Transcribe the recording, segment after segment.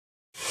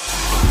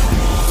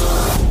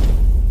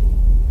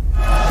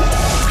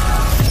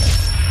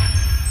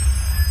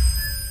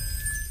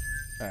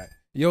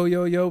Yo,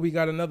 yo, yo, we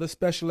got another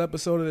special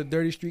episode of the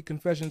Dirty Street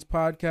Confessions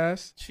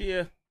podcast.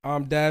 Cheer.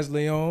 I'm Daz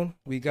Leon.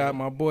 We got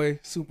my boy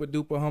Super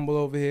Duper Humble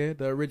over here,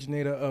 the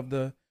originator of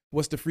the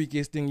What's the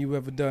Freakiest Thing You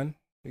Ever Done.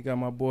 We got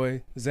my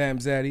boy Zam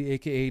Zaddy,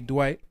 a.k.a.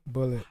 Dwight.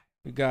 Bullet.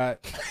 We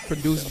got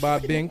produced by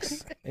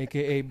Binks,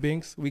 a.k.a.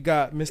 Binks. We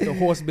got Mr.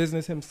 Horse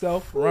Business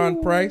himself,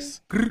 Ron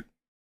Price.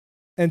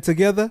 And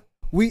together,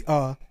 we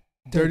are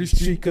Dirty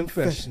Street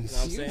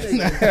Confessions. You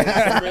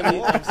know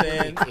what I'm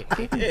saying?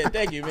 Yeah,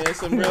 thank you, man.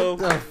 Some real.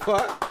 The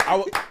fuck? I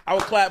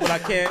would clap, but I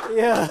can't.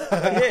 Yeah.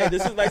 Yeah,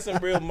 this is like some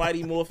real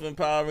Mighty Morphin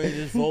Power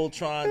Rangers,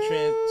 Voltron,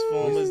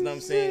 Transformers, you know what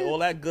I'm saying? All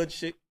that good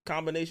shit,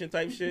 combination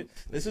type shit.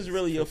 This is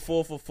really your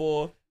 4 for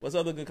 4. What's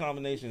other good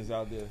combinations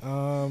out there?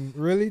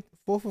 Really?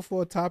 4 for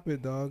 4 top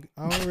it, dog.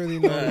 I don't really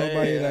know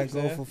nobody that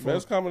go for 4.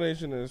 Best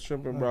combination is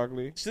shrimp and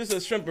broccoli. This is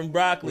a shrimp and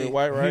broccoli. With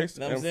white rice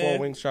You know what and I'm 4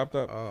 saying? wings chopped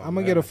up. I'm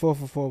going to get a 4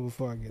 for 4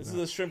 before I get This that.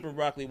 is a shrimp and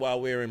broccoli while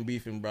wearing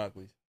beef and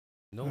broccoli.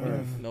 No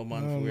No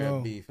man for no.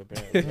 wearing beef,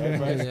 apparently.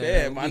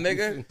 Damn, my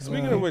nigga.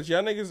 Speaking of which,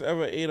 y'all niggas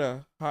ever ate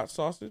a hot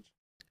sausage?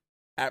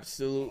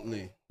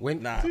 Absolutely.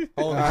 When Nah.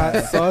 hold A hot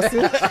on.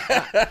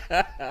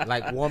 sausage?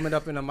 Like warm it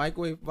up in a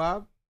microwave,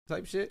 Bob,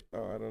 type shit.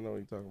 Oh, I don't know what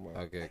you're talking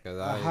about. Okay, because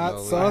A I hot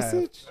know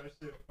sausage?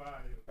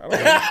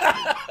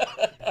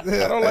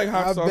 I don't like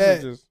hot I bet.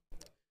 sausages.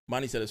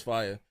 Monty said it's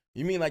fire.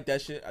 You mean like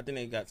that shit? I think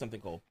they got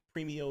something called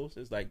Premios.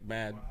 It's like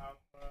mad.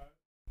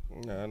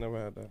 Nah, I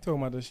never had that.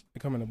 Talking about this, they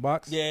come in a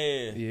box?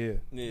 Yeah. Yeah.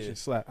 Yeah. Shit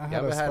slap. I You had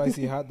ever a had-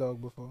 spicy hot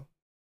dog before.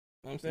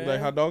 You know what I'm saying? You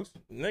like hot dogs?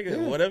 Nigga,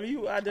 Yeah. whatever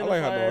you identify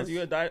hot as, dogs.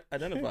 you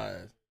identify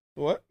as.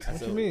 What?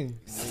 What you mean?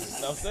 You know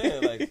what I'm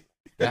saying? Like,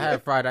 I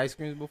had fried ice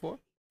creams before.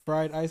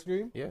 Fried ice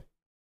cream?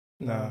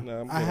 Nah.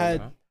 Nah, I'm I good.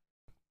 had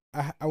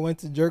I went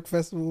to Jerk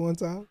Festival one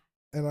time,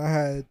 and I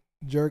had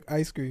jerk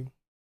ice cream.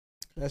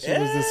 That shit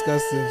was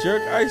disgusting.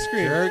 Jerk ice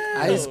cream. Jerk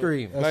ice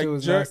cream. That like shit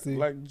was jerk, nasty.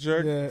 like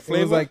jerk Yeah, it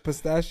flavor. was like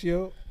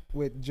pistachio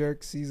with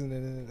jerk seasoning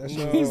in it. That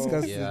shit No. was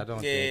disgusting. Yeah, I don't.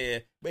 think. yeah.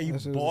 But you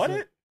That shit was bought sick.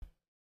 it?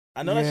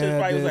 I know that shit Yeah,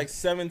 probably was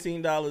dude.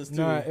 like $17 too.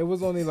 Nah, it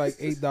was only like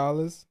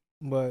 $8,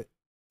 but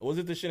Was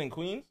it the shit in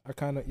Queens? I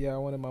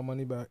wanted my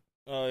money back.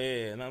 Oh,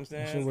 yeah. You know what I'm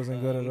saying? That shit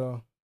wasn't good at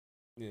all.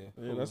 Yeah.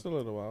 Yeah, that's a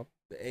little wild.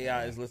 The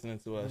AI is listening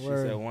to us.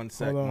 Word. She said 1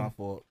 sec, Hold on. my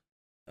fault.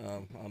 I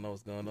don't know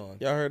what's going on.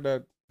 Y'all heard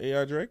that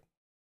AI Drake?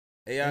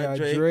 AI Yeah,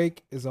 Drake.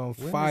 Drake is on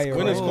When is fire.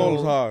 When right it's Oh. now. cold,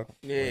 it's hard.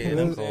 Yeah, you When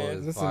know it's what I'm cold, saying?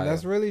 it's Listen, fire.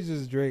 that's really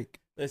just Drake.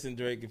 Listen,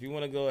 Drake, if you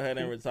want to go ahead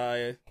and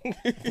retire, That's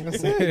it.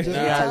 Just nah, Yeah, it's it's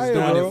retire,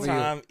 not doing bro. its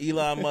time.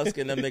 Elon Musk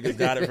and them niggas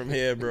got it from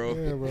here, bro.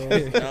 Yeah, bro. You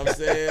know what I'm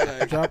saying?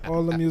 Like, Drop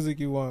all the music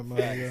you want,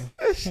 man. Yeah.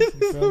 You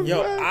feel me?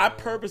 yo, I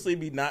purposely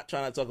be not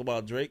trying to talk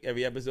about Drake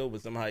every episode,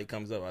 but somehow he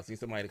comes up. I see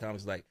somebody in the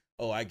comments like,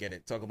 oh, I get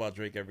it. Talk about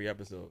Drake every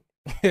episode.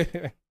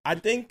 I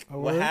think Oh,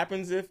 what word?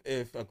 happens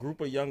if a group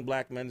of young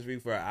black men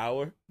read for an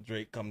hour,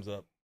 Drake comes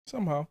up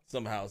Somehow.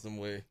 somehow, some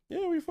way.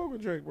 Yeah, we fuck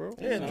with Drake, bro.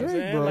 Yeah, you know what I'm Drake,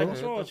 saying? bro. Like,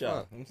 what's wrong What with the y'all?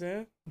 fuck? You know what I'm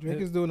saying? Drake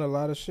is doing a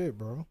lot of shit,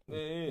 bro. Yeah,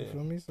 You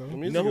feel me? So The You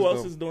music know who else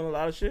dope. is doing a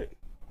lot of shit?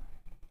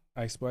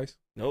 Ice Spice.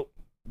 Nope.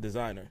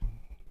 Designer.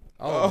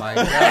 Oh my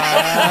god.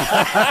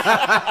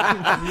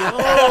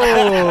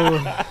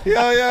 oh,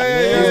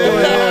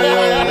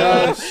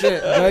 Yeah. Oh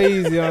shit. go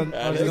easy on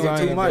That's doing designer.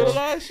 too bro. much. Doing a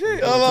lot of shit.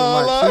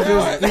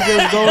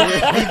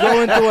 He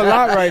going through a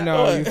lot right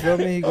now. You feel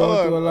me? He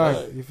going through a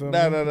lot. You feel me?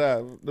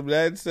 Nah. The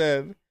man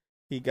said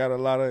he got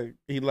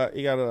he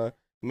got a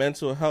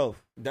mental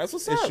health That's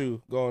what's up. issue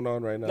going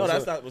on right now. No,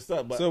 that's so, not what's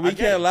up. But so I we get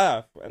can't it.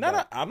 laugh.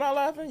 No, I'm not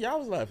laughing. Y'all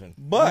was laughing. I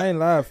But ain't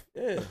laugh.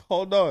 Yeah.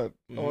 hold on.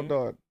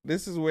 Mhm.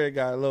 This is where it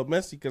got a little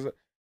messy because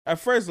at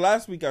first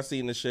last week I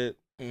seen the shit.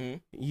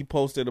 Mm-hmm. He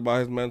posted about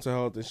his mental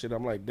health and shit.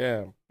 I'm like,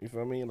 damn, you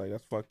feel me? Like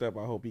that's fucked up.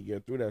 I hope he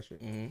get through that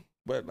shit. Mm-hmm.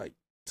 But like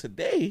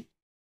today,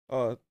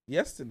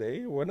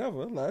 yesterday,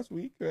 whenever, last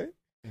week, right?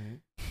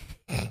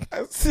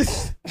 I see-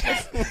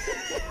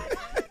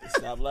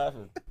 Stop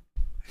laughing.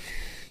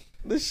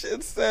 the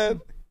shit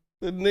said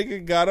the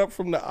nigga got up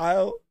from the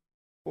aisle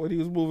when he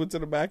was moving to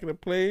the back of the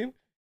plane,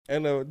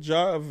 and a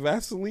jar of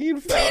Vaseline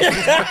fell.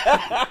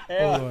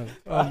 Hold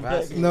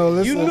on. No,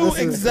 listen. You knew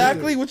listen.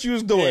 exactly what you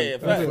was doing. Yeah,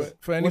 For, facts.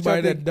 for Which anybody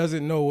I that think-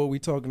 doesn't know what we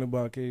talking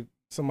about, can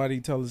somebody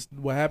tell us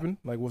what happened?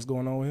 Like what's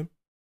going on with him?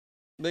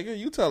 Nigga,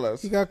 you tell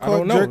us. He got I caught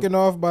don't know. jerking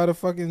off by the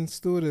fucking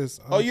stewardess.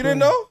 on Oh, the you didn't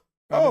plane. know?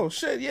 Oh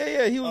shit,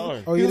 yeah. He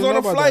was Oh, he you was didn't on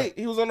know a about flight.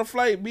 He was on a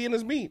flight being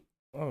his meat.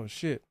 Oh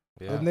shit.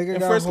 The Yeah. nigga In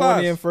got first horny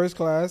class. in first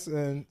class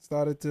and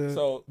started to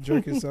So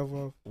jerk himself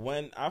off.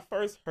 when I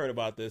first heard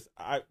about this,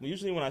 I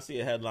usually when I see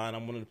a headline,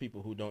 I'm one of the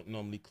people who don't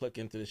normally click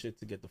into the shit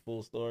to get the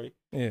full story.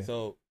 Yeah.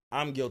 So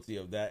I'm guilty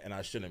of that, and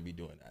I shouldn't be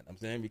doing that. I'm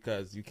saying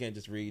because you can't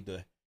just read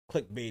the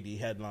clickbaity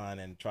headline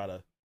and try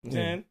to. I'm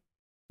saying,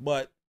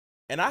 but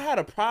and I had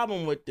a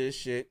problem with this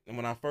shit, and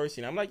when I first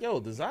seen it, I'm like, yo,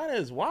 designer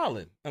is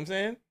wildin'. I'm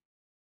saying,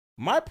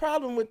 my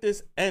problem with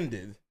this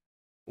ended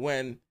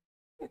when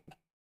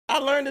I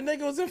learned the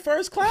nigga was in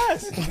first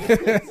class. That's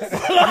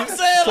what I'm saying.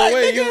 So Like,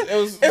 wait, nigga,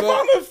 if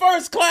I'm in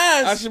first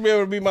class, I should be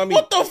able to be my meat.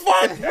 what the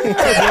fuck?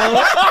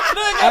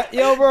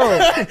 Yo, bro.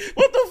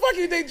 What the fuck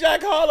you think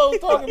Jack Harlow's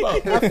talking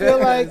about? I feel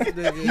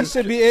like he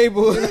should be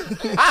able. That's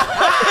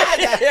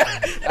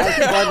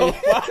funny.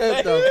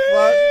 What the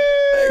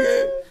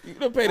fuck? You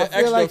gonna pay the I feel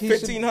extra like he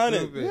should-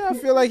 $1,500. Yeah, I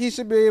feel like he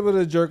should be able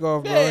to jerk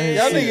off, bro. Yeah, in his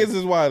Y'all seat. niggas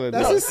is wild.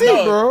 That's his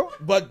seat, bro.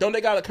 But don't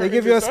they got a They curtain?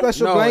 give you a system?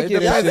 special No, blanket. it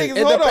and depends. shit.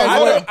 Niggas,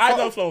 hold on. I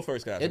don't flown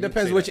first class. It Let me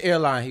depends say which that.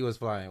 airline he was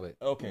flying with.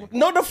 Okay.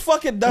 No, the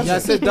fuck it doesn't.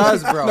 Yes, it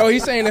does, bro. No,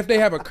 he's saying if they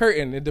have a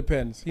curtain, it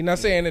depends. He's not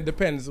saying it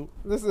depends.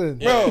 Listen,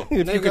 Bro, if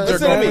you Nigga, could jerk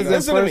listen to off me, in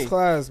listen to first me.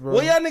 class, bro.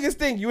 What y'all niggas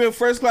think? You in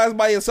first class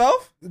by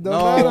yourself? Don't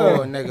No,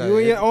 matter. nigga. You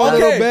in your own Okay,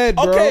 little bed,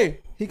 bro. okay.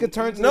 He could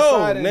turn to No, the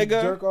side and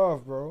nigga. jerk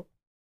off, bro.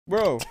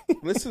 Bro,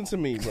 listen to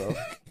me, bro.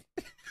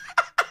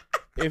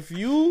 If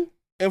you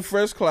in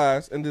first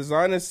class and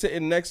designer's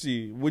sitting next to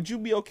you, would you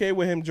be okay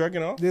with him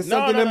jerking off? There's No,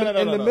 something no, in, no, no,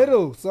 in no, the no.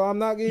 middle, so I'm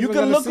not even You can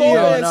gonna look see over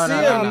him. and No, no,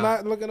 see no, him. I'm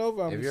not looking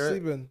over. I'm If you're-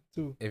 sleeping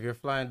too. If you're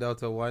flying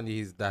Delta One,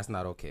 that's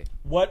not okay.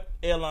 What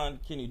airline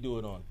can you do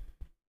it on?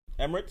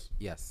 Emirates?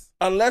 Yes.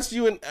 Unless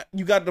you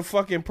got the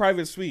fucking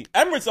private suite.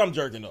 Emirates, I'm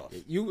jerking off.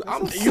 I'm You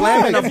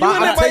slamming a if you in body.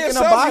 there I'm by taking a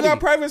yourself, body. you got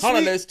private Hold on,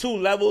 suite. there's 2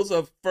 levels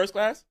of first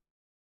class.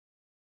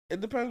 It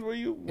depends where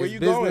you It's going.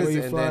 business, Where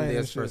you and flying then and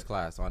there's shit. first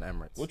class on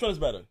Emirates. Which one is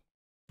better?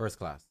 First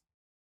class.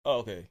 Oh,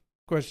 okay.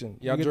 Question: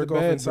 Y'all get jerk the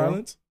off in bed, bro.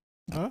 silence?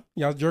 Huh?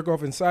 Y'all jerk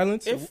off in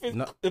silence? If it's,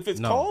 No, if it's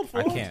no, called for,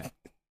 I can't.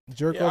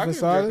 Jerk Yeah, I off in can jerk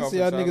silence? off in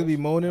Y'all niggas silence. be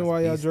moaning That's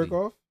while y'all beastie. jerk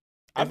off?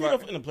 I've If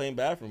been in the plane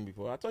bathroom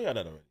before. I told y'all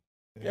that already.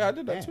 Yeah, I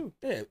did that too.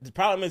 Yeah. The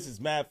problem is it's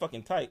mad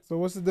fucking tight. So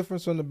what's the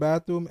difference from the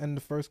bathroom and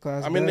the first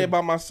class I'm in there bed?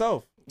 by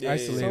myself. Yeah,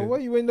 Isolated. So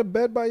what, you in the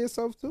bed by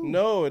yourself too?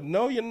 No,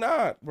 you're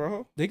not,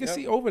 bro. They can Yeah.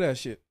 see over that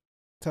shit.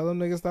 Tell them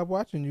niggas stop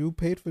watching. You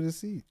paid for the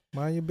seat.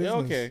 Mind your Yeah,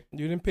 business. okay.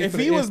 You didn't pay If for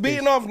the he was airspace.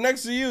 beating off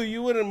next to you,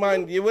 you wouldn't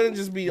mind. You wouldn't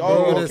just be, You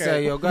oh, wouldn't okay.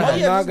 say, yo, go Oh, ahead. I'm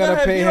yeah, not just go gonna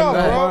ahead, pay beat him off,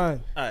 no bro.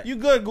 mind. All right. You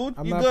good, good.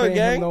 I'm You not good, paying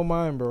gang. him no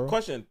mind, bro.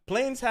 Question: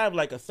 planes have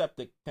like a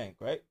septic tank,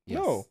 right? Yes.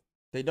 No,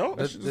 They don't.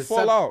 that The- shit the just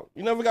fall out.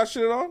 You never got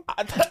shit on? Oh,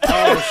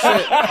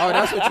 shit. Oh,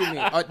 that's what you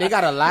mean. Oh, they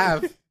got to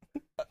laugh.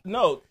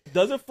 No.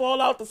 Does it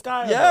fall out the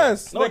sky? or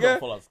Yes, no? No, it nigga. don't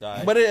fall out the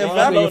sky. But it They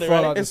evaporates. unload it, Fall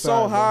right? out the It's so side,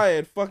 bro. high,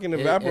 it fucking It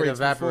evaporates.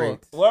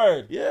 evaporates.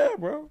 Word. Yeah,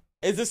 bro.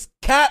 Is this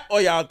cat or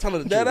y'all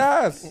telling the Dead truth?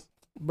 ass.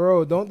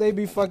 Bro, don't they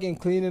be fucking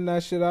cleaning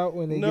that shit out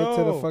when they get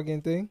to the No.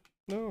 fucking thing?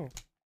 No.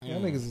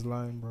 Y'all niggas is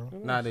lying, bro.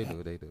 Nah, they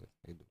do. They do.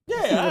 They do.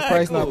 Yeah, The alright,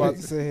 price not cool. about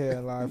to sit here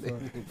and lie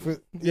for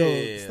yo,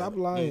 Yeah, stop you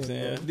know what lying, I'm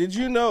saying? bro. Did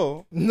you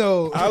know?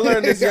 No. I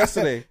learned this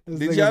yesterday. This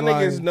Did nigga's y'all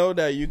niggas lying. know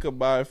that you could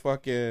buy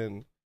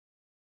fucking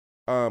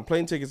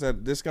plane tickets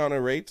at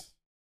discounted rates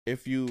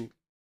if you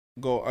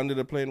go under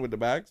the plane with the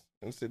bags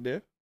and sit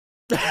there?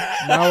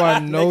 Now I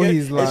know Nigga,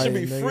 he's lying. It should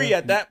be nigga. free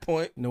at that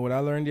point. You know what I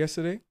learned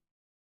yesterday?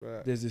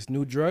 Right. There's this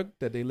new drug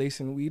that they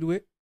lacing weed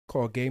with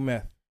called gay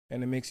meth,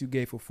 and it makes you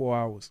gay for 4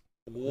 hours.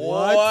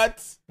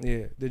 What?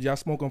 Yeah. Did y'all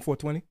smoke on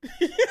 420?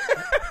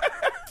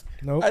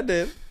 Nope. I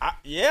did.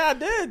 Yeah, I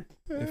did.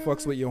 It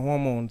fucks with your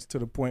hormones to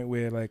the point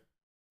where like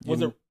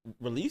Was you- it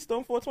released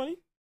on 420?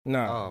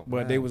 Nah, Oh,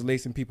 but they man. was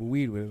lacing people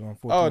weed with it on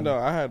 420. Oh no,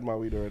 I had my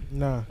weed already.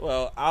 Nah.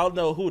 Well, I'll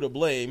know who to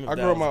blame. If I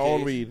that grew was my the own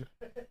case. weed.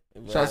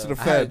 But, Shouts to the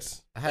I had-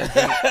 feds. I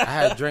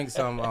had drank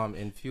some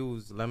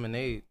infused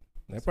lemonade.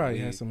 That probably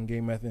weed. has some gay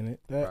meth in it.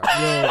 That,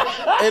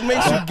 It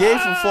makes you gay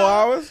for 4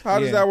 hours? How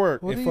does Yeah. that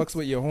work? What it do you- fucks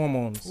with your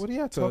hormones what are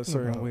y'all to a talking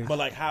certain about? way. But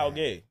like, how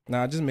gay?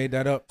 Nah, I just made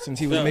that up since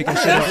he was No. making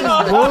shit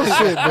up. This is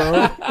bullshit,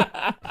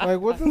 bro.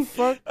 Like, what the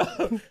fuck?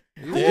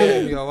 You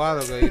told me a while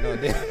ago, you know. Y'all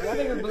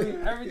niggas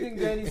believe everything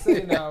Danny's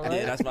saying now, right?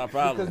 Yeah, that's my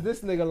problem. Because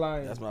this nigga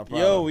lying. That's my problem.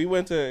 Yo, we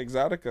went to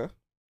Exotica.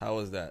 How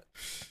was that?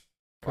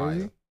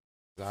 Crazy?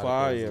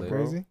 Fire, bro.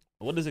 Crazy?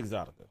 What is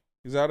Exotica?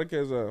 Exotica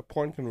is a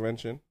porn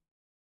convention.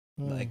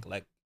 Mm.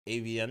 Like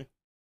AVN?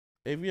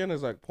 AVN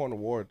is like porn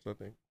awards, I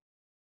think.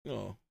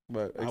 No.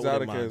 But I wouldn't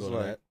Exotica mind is going to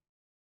like that.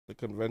 the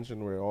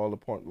convention where all the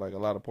porn, like a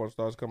lot of porn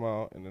stars come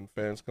out and then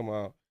fans come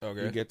out.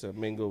 Okay. You get to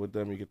mingle with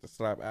them. You get to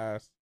slap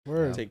ass,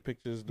 Word. take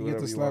pictures, do You get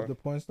whatever to you slap want. the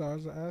porn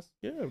stars' ass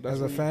Yeah, if that's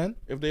as a what fan?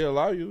 if they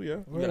allow you, yeah.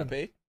 You gotta Word.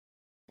 pay?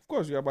 Of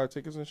course, you gotta buy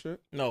tickets and shit.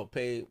 No,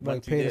 pay. Like,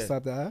 once you pay to there.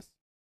 slap the ass?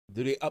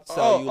 Do they upsell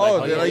Oh, you like oh,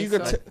 on like, your- you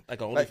could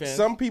like on Like OnlyFans?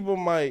 some people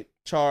might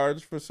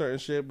charge for certain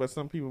shit, but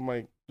some people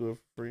might do it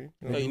for free.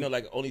 No, you know,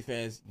 like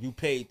OnlyFans, you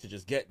pay to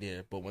just get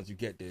there, but once you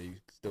get there, you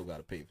still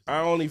gotta pay.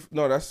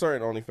 For That's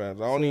certain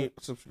OnlyFans. I only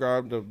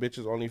subscribe to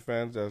bitches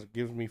OnlyFans that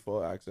gives me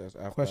full access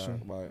after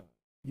Question. I buy it.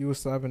 You was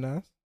slapping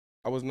ass?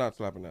 I was not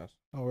slapping ass,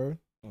 Oh, word?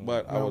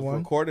 but I Not was one?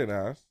 recording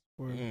ass.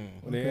 Word.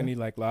 Were there Okay. any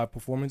like live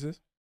performances?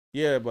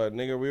 Yeah, but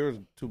nigga, we were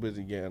too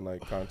busy getting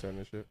like content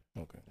and shit.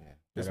 Okay.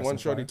 This I got one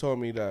some shorty fire. told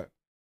me that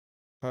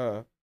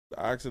I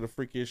asked her the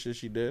freakiest shit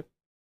she did.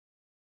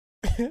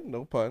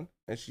 No pun.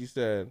 And she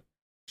said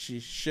she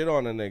shit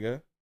on a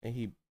nigga and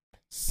he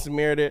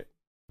smeared it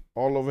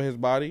all over his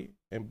body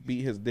and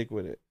beat his dick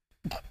with it.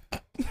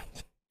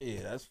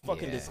 Yeah, that's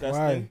fucking Yeah.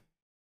 disgusting. Why?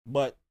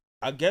 But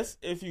I guess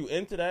if you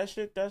into that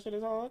shit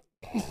is hard.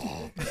 You know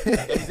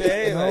what I'm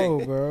saying? No,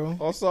 Like, bro.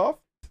 All soft?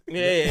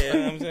 Yeah, you know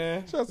what I'm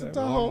saying? Shout out to One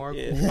Tahoe. more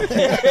Yeah.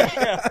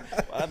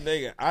 cool. My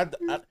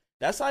nigga,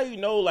 that's how you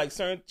know, like,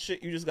 certain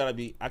shit you just gotta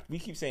be. We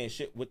keep saying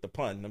shit with the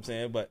pun, you know what I'm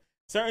saying? But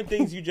certain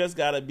things you just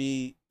gotta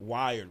be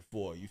wired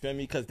for. You feel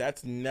me? Because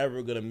that's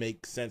never gonna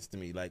make sense to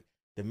me. Like,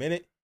 the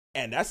minute,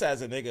 and that's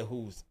as a nigga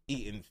who's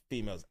eating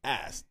females'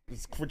 ass,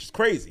 which is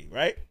crazy,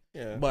 right?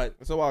 Yeah, But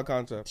it's a wild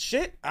concept.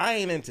 shit, I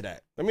ain't into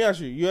that. Let me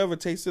ask you: you ever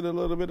tasted a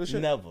little bit of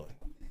shit? Never.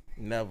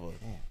 I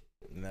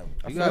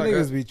You feel got like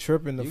niggas be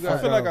tripping the you fuck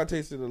I feel like I out.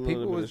 tasted a little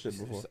People bit of was shit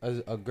before.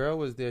 a girl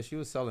was there. She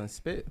was selling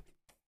spit.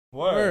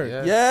 Word.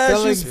 Yeah. Yeah, she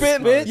Selling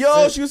spit. spit?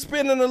 Yo, she was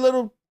spitting in a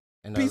little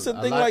And piece of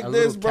a thing lot- like a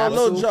this, bro.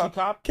 capsule. Little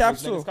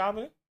capsule. Niggas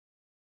copping it?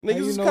 Niggas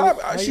you is know-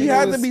 cop. how She you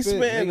had know to be it's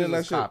spit? spitting Niggas in that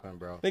was shit. copping,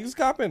 bro. Niggas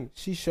copping.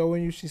 She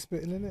showing you she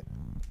spitting in it.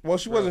 Well,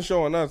 she wasn't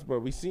showing us, but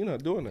we seen her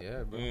doing it.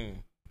 Yeah,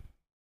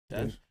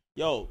 bro.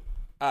 Yo, all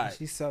right.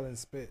 She's selling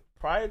spit.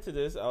 Prior to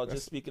this, I was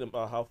just speaking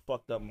about how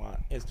fucked up my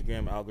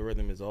Instagram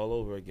algorithm is all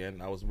over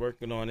again. I was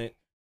working on it,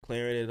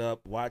 clearing it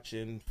up,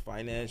 watching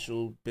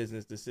financial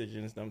business decisions,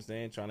 you know what I'm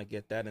saying, trying to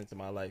get that into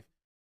my life.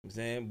 You know what I'm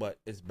saying, but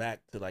it's back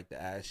to like the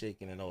ass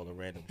shaking and all the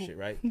random shit,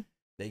 right?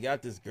 They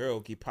got this girl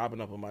keep popping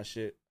up on my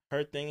shit.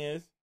 Her thing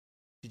is,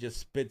 she just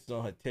spits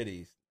on her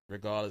titties,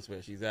 regardless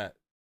where she's at.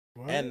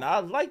 What? And I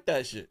like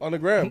that shit. On the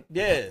gram.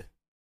 Yeah.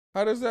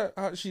 How does that?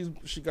 How she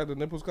got the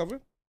nipples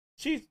covered?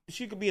 She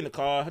could be in the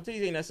car. Her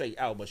titties ain't necessarily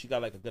out, but she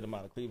got like a good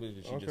amount of cleavage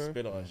and she just Okay.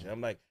 spit on her shit. I'm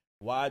like,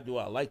 why do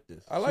I like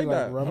this? I like she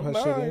that. Rub her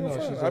Nah, shit I in, ain't or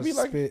fine. she I be just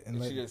like, spit and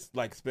She like. just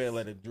like spit and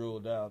let it drool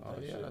down. Oh,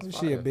 type yeah, shit. that's Is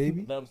she a fire.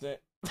 baby? You know what I'm saying?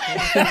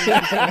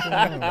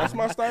 that's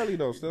my style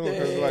though. Still,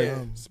 'cause, like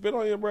Damn. spit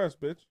on your breast,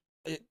 bitch.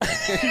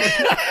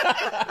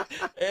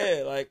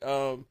 Yeah, like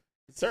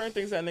certain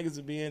things that niggas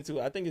would be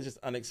into, I think it's just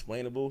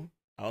unexplainable.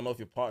 I don't know if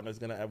your partner's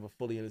gonna ever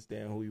fully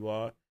understand who you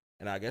are,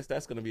 and I guess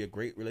that's gonna be a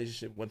great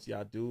relationship once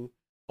y'all do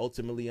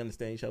ultimately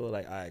understand each other.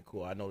 Like, all right,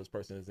 cool. I know this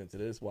person is into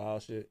this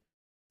wild shit.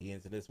 He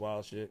into this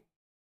wild shit. You know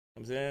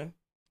what I'm saying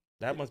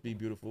that must be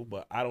beautiful,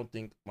 but I don't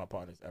think my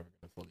partner's ever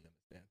gonna fully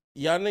understand.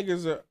 Y'all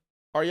niggas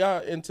are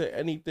y'all into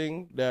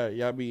anything that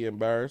y'all be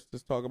embarrassed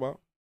to talk about?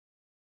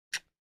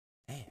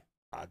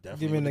 I definitely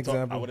Give me an wouldn't talk-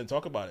 example. I wouldn't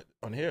talk about it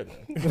on here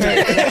then.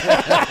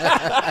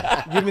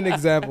 Give me an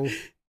example.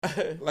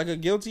 Like a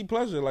guilty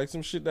pleasure, like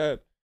some shit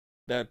that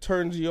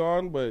turns you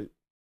on, but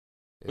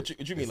What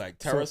you mean, like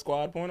Terror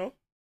Squad porno?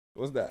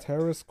 what's that?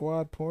 Terror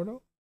Squad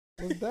porno?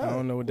 What's that? I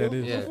don't know what that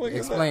is. Yeah, fuck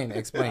is explain.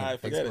 Alright,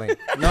 forget No, it.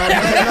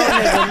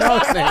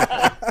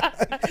 nigga.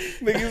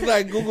 Niggas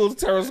like Google's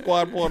Terror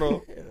Squad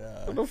porno.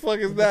 What the fuck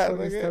is What that, the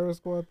fuck is nigga? Terror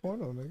Squad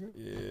porno, nigga?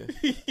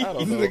 Yeah, I don't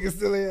This know. nigga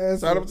still ain't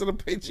answer. Shout out to the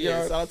Patreon.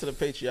 Yeah, shout out to the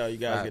Patreon. You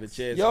guys get a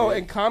chance. Yo, man.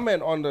 and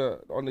comment on the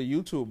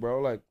YouTube,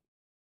 bro. Like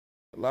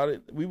a lot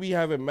of we be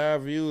having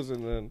mad views,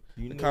 and then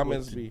You the know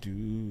comments what to be do.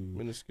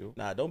 minuscule.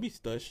 Nah, don't be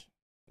stush.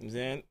 You know what I'm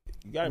saying,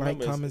 you gotta Like,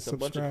 remember comment, it's a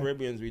bunch of subscribe.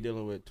 Caribbeans we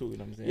dealing with too. You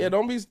know what I'm saying? Yeah,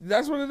 don't be.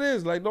 That's what it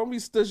is. Like, don't be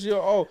stush.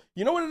 Oh,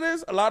 you know what it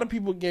is? A lot of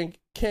people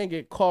can't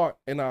get caught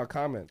in our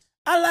comments.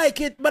 I like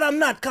it, but I'm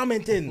not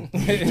commenting.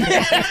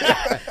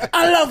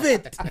 I love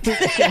it.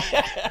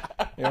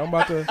 Yeah, I'm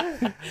about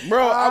to.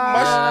 Bro,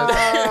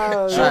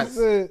 That's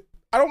it.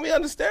 I don't be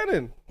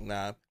understanding.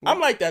 Nah, I'm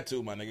like that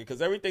too, my nigga.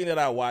 Because everything that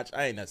I watch,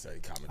 I ain't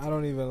necessarily commenting. I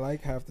don't even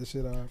like half the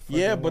shit I fucking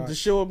Yeah, but the watch.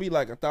 show will be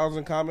like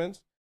 1,000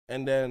 comments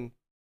and then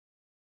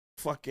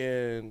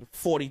fucking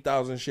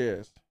 40,000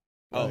 shares.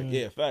 Oh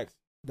yeah, facts.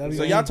 That'd be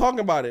So me. y'all talking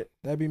about it.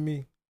 That'd be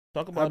me.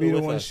 Talk I'll about be it the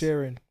with one us.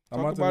 sharing. I'm Talk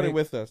about to about it make,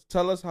 with us.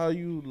 Tell us how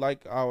you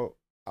like our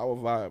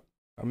vibe.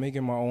 I'm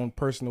making my own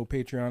personal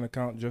Patreon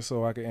account just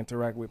so I can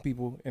interact with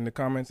people in the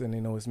comments and they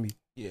know it's me.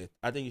 Yeah,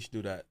 I think you should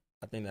do that.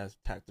 I think that's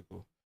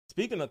tactical.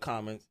 Speaking of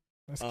comments,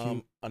 That's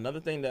cute. another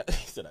thing that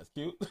he said that's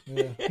cute.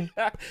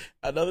 Yeah.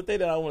 Another thing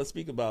that I want to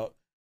speak about.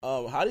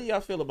 How do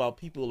y'all feel about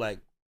people like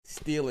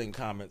stealing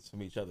comments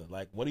from each other?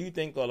 Like, what do you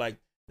think are like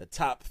the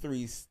top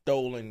 3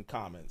 stolen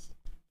comments?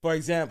 For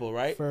example,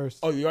 right? First.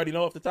 Oh, you already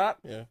know off the top?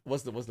 Yeah.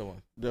 What's the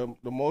one? The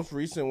most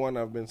recent one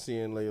I've been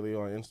seeing lately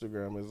on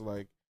Instagram is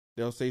like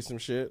they'll say some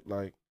shit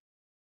like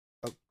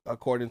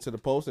according to the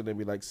post and then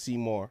be like see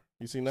more.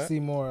 You seen that? See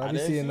more. I I be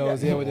didn't seeing see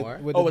those. that. Yeah, with More?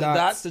 the, with Oh, the with the dots.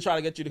 dots to try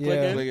to get you to click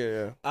Yeah. in? Like,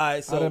 yeah. All right, I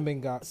so done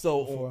been got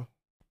so- before.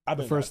 I've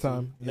been the first got too.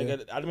 time, yeah.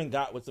 Nigga, I've been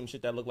got with some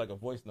shit that looked like a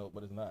voice note,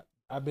 but it's not.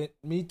 I been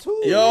me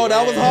too. Yo,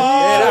 that was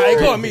Yeah, hard.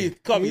 they caught me.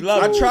 Caught me. Me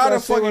Love I it. too. tried to That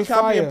shit fucking was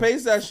copy and fire.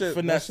 paste that shit.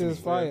 That Finesse shit is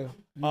me, fire.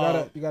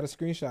 yeah. You gotta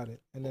screenshot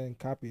it and then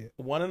copy it.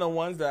 One of the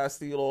ones that I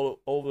see all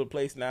over the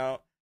place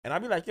now, and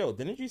I'd be like, yo,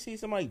 didn't you see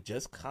somebody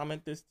just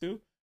comment this too?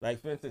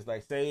 Like, for instance,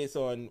 like say it's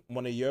on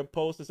one of your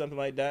posts or something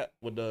like that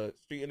with the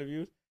street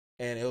interviews,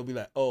 and it'll be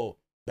like, oh,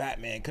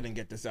 Batman couldn't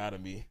get this out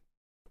of me.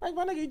 Like,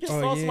 my nigga, you just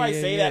Oh, saw yeah, somebody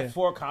yeah, say yeah. that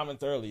 4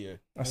 comments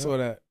earlier. I saw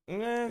that.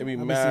 Man, They be I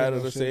be mad seeing at the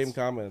those same shits.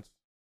 comments.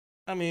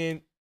 I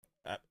mean,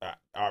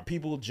 are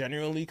people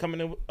genuinely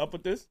coming up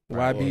with this? Why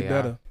Right, be yeah.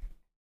 better?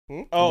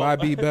 Oh, Why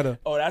be better?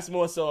 Oh, that's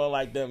more so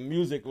like the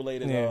music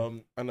related. Yeah.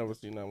 I never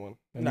seen that one.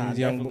 And Nah, these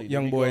definitely.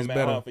 young We boys going mad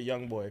better. hard for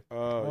young boy.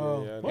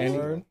 Oh, yeah. What? Any,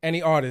 Word.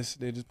 any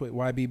artist, they just put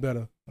why be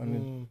better. I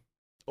mean, Mm.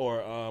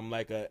 Or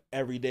like a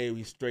every day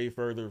we stray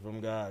further from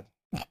God.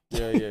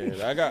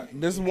 Yeah. I got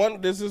this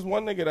one. This is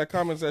one nigga that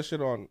comments that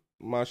shit on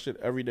my shit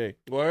every day.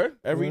 Word?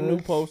 Every new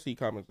post, he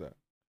comments that.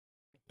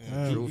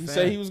 He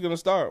said he was gonna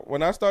start.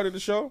 When I started the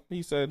show,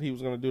 he said he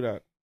was gonna do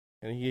that,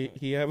 and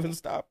he haven't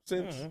stopped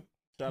since.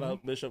 Shout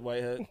out Bishop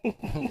Whitehead. At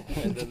the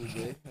end of the day,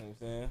 you know what I'm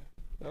saying?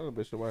 That was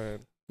Bishop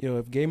Whitehead. Yo,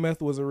 if gay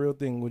meth was a real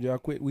thing, would y'all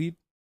quit weed?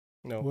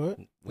 No. What?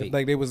 If,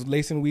 like they was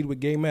lacing weed with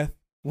gay meth,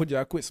 would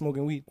y'all quit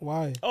smoking weed?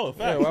 Why? Oh,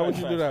 Yeah, why would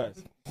you do that?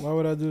 Why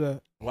would I do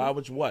that? Why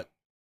would you what?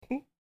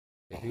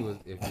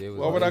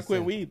 Why would I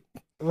quit weed?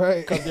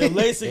 Right. Because they're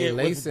lacing They it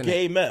lacing with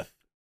gay meth.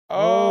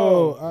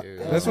 Oh,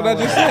 That's what I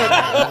just said.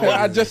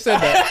 I just said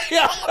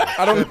that.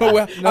 I don't know.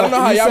 I don't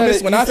know how you y'all said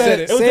missed it. when You I said said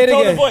it. it. It was Say the it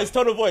tone again. of voice.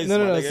 Tone of voice. No,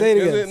 my no, nigga. say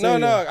it again.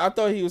 No. I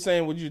thought he was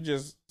saying, would you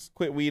just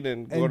quit weed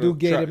and go And to do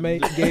gay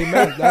meth.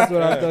 That's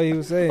what I thought he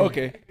was saying.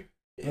 Okay,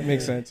 that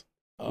makes sense.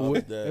 Oh,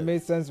 It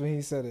made sense when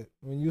he said it.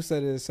 When you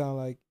said it, it sounded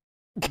like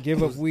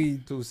give up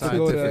weed Too to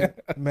go to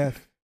scientific.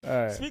 meth. All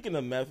right. Speaking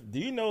of meth, do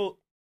you know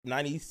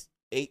 98%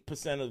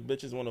 of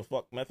bitches want to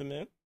fuck method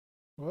man?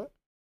 What?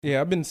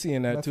 Yeah, I've been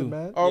seeing that Method too.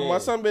 Man? Oh, Yeah. my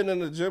son been in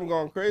the gym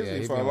going Yeah, crazy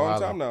he for a been long wildin'.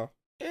 time now.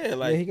 Yeah, Yeah,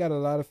 like he got a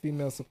lot of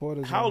female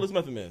supporters. how now. old is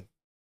method man?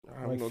 I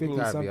have Like no 50 clue.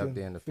 Gotta be something. up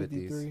there in the 50s.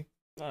 53.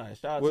 All right,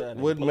 shout out to that.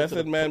 Would nigga. Pull up to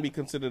Method the- Man be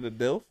considered a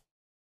DILF?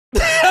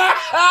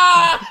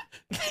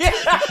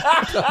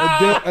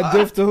 A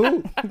diff to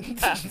who?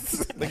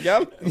 The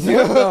gal?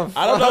 Yeah.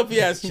 I don't know if he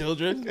has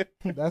children.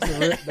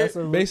 That's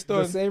a Based the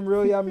on- same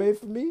reel y'all made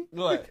for me.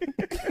 What?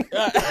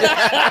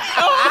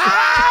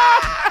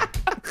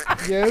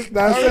 Yes,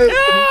 that's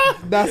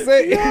it. That's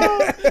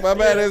it. My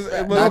bad.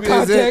 It No must, be,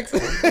 context.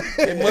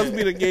 it must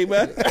be the gay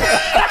man.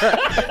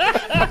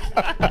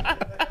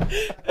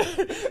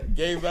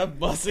 Gave up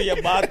busting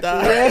your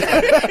bata.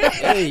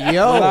 Hey,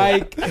 yo.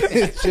 Like,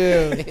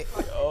 chill.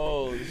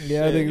 Oh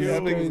Yeah, I shit. think Y'all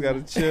it's niggas crazy.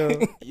 gotta chill.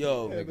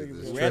 Yo,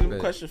 Niggas is random tripping.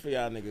 question for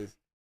y'all niggas.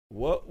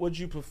 What would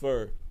you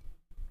prefer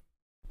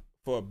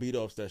for a beat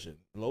off session?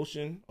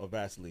 Lotion or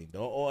Vaseline?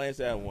 Don't all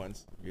answer at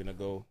once. You're gonna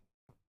go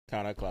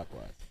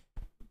counterclockwise.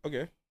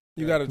 Okay.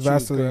 You gotta choose.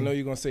 'Cause I Vaseline. know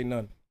you're gonna say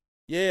none.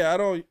 Yeah, I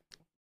don't You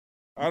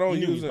knew use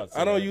you it. was about to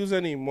I don't say that. use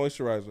any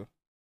moisturizer.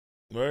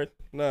 Word?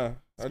 Nah,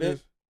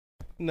 Spit?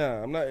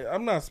 I'm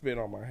not spitting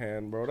on my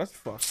hand, bro. That's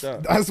fucked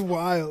up. That's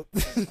wild.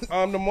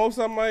 The most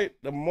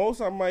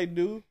I might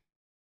do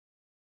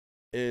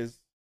is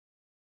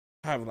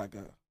have like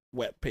a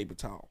wet paper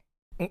towel.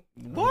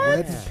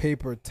 Wet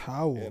paper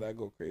towel. Yeah, that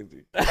go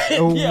crazy. A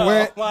Yo,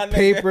 wet my nigga.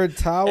 paper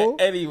towel.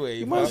 Anyway,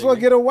 You might as well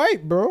get a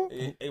wipe, bro.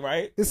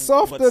 right. It's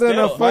softer But than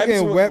a still,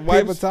 fucking wet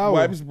paper towel.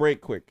 Wipes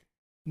break quick.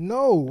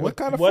 No, what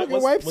kind of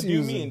fucking wipes What do you you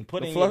using? mean?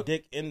 Putting The your fluff-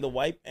 dick in the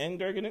wipe and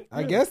gurgling it?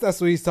 I guess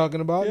that's what he's talking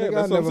about. Yeah, Nigga, that's I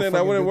what I'm never saying. That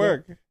fucking wouldn't did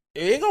work. It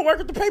ain't gonna work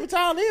with the paper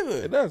towel either.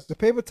 It does. The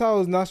paper towel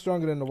is not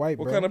stronger than the wipe,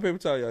 What bro. kind of paper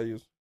towel y'all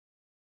use?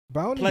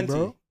 Bounty, Plenty.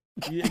 bro.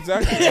 Yeah,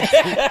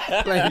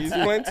 exactly. He's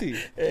plenty.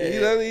 He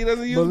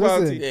doesn't use But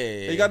listen, bounty.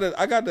 Yeah.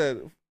 I got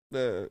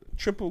the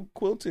triple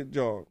quilted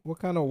jaw. What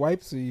kind of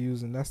wipes are you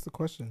using? That's the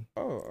question.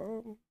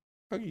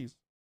 Huggies.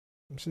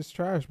 It's just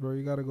trash, bro.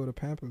 You gotta go to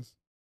Pampers.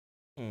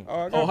 Mm. Oh,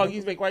 I Oh, got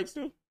Huggies make wipes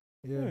too?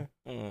 Yeah.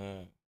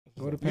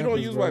 Go to Pampers. You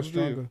don't use bro. wipes, It's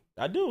do you? stronger.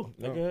 I do,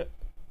 nigga.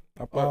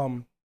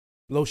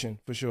 Lotion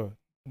for sure.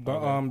 But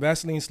Okay.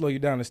 Vaseline slow you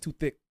down. It's too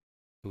thick.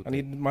 I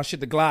need my shit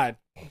to glide.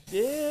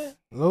 Yeah.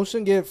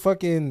 Lotion get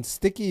fucking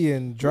sticky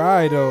and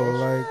dry though.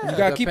 Like You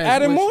gotta keep Depends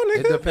adding which- more,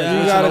 It nigga. depends. you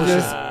which gotta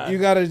lotion. you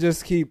gotta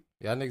just keep.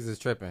 Y'all niggas is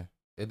tripping.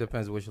 It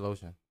depends which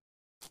lotion.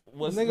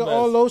 What's Nigga, the best?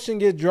 all lotion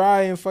get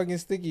dry and fucking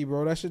sticky,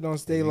 bro. That shit don't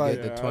stay You like.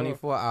 get Yeah, the I don't-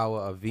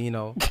 24-hour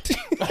Aveeno.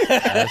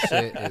 That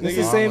shit is It's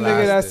the same nigga that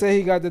long-lasting. say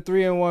he got the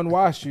 3-in-1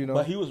 wash. You know,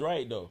 But he was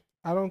right though.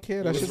 I don't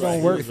care. That was shit right. don't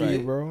He work was for you,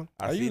 right. bro.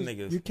 I see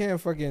niggas. You can't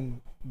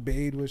fucking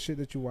bathe with shit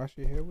that you wash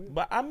your hair with.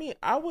 But I mean,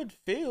 I would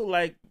feel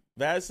like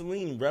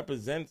Vaseline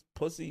represents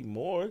pussy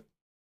more.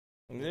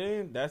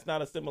 Yeah, that's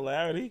not a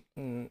similarity.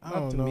 I Not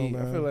don't to know, me. I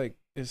man. feel like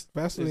it's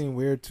Vaseline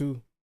weird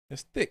too.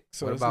 it's thick.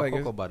 So What it's about like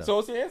cocoa butter? So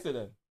what's the answer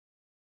then?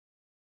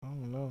 I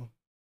don't know.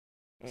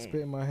 Mm.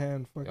 Spit in my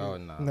hand, fucking. Oh,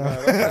 nah. Nah.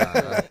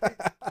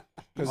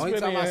 The only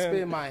time I spit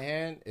in my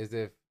hand is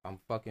if I'm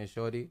fucking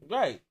shorty.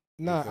 Right.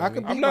 Nah, I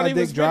could I'm beat not my even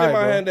dick spitting dry,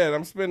 my bro. hand dead.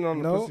 I'm spitting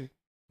on the No. pussy.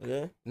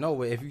 Yeah. No,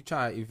 but if you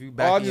I'll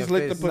back in just your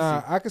lick the fist, pussy.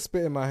 Nah, I could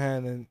spit in my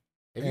hand and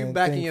if you and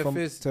back in think your from-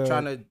 fist to-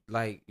 trying to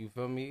like, you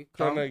feel me?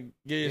 Trying Come. to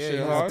get your Yeah, shit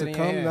you hard. have to in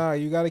come. your hand. Nah,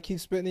 you gotta keep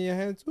spitting in your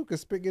hand too,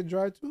 cause spit get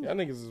dry too. Y'all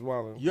niggas is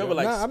wildin'. You ever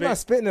like nah, spit? I'm not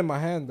spitting in my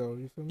hand though.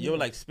 You feel me? You ever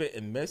like spit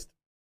and mist?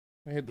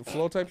 I hit the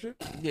flow type shit.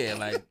 Yeah,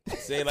 like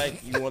say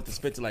like you want the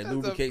spit to like That's a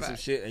lubricate some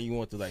fact. shit, and you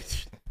want to like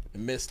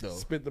mist though.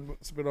 Spit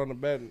on the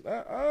bed.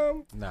 Nah, I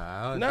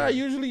don't Nah. think-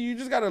 Usually you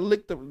just gotta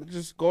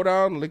just go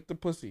down, lick the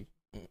pussy.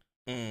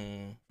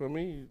 Mm. For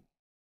me,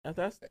 That's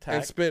and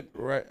tact. spit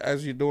right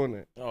as you're doing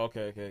it. Oh,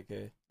 okay.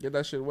 Get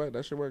that shit wet.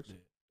 That shit works.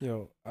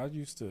 Yo, I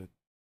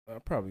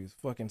probably was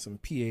fucking some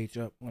pH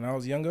up when I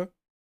was younger.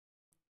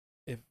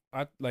 If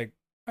I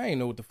ain't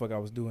know what the fuck I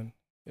was doing.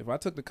 If I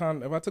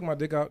took my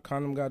dick out,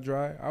 condom got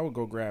dry, I would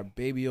go grab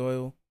baby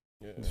oil,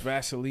 Yeah.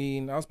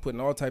 Vaseline. I was putting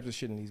all types of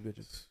shit in these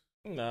bitches.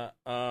 Nah.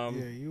 Yeah,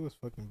 you was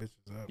fucking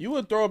bitches up. You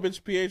would throw a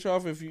bitch pH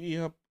off if you eat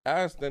her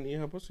ass, then eat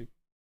her pussy.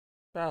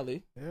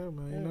 Probably. Yeah,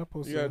 man, you're not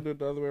supposed You gotta do it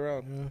the other way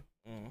around.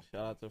 Yeah.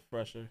 Shout out to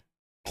Fresher.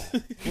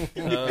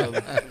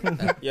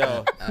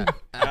 Yo, I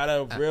got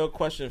a real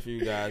question for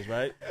you guys,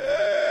 right?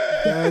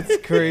 That's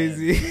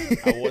crazy.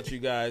 I want you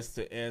guys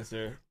to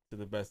answer to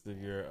the best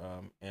of your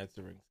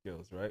answering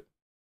skills, right?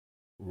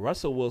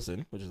 Russell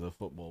Wilson, which is a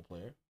football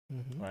player,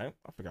 right?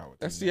 I forgot what.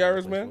 That's team he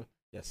Ciara's plays man? for.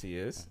 Yes, he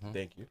is.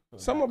 Thank you.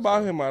 Something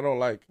about him I don't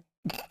like.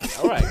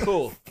 All right,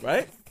 cool,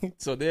 right?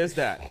 So there's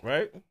that,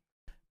 right?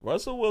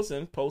 Russell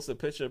Wilson posts a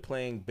picture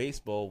playing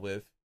baseball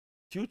with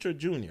Future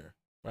Jr.,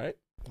 right?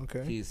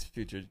 Okay. He's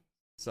Future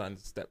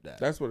son's stepdad.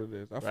 That's what it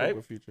is. I fuck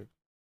with Future.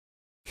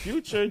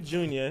 Future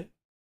Jr.,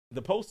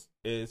 the post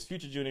is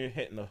Future Jr.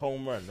 hitting a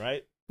home run,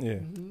 right? Yeah.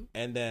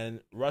 And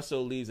then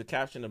Russell leaves a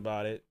caption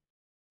about it.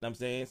 I'm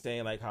saying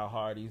like how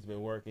hard he's been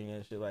working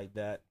and shit like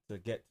that to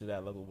get to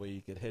that level where you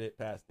could hit it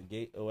past the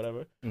gate or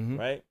whatever,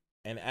 right?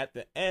 And at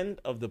the end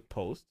of the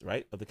post,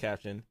 right, of the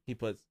caption, he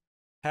puts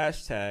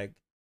hashtag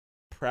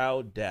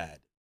proud dad.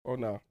 Oh,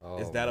 no.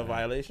 Is that a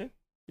violation?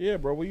 Yeah,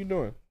 bro. What you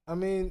doing? I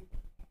mean,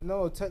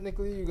 no,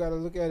 technically you got to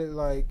look at it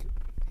like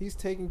he's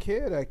taking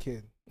care of that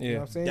kid. Yeah. You know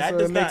what I'm saying? That So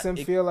does it makes not-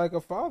 him feel like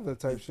a father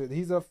type shit.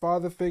 He's a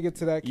father figure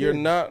to that kid. You're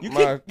not You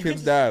my can- you kid's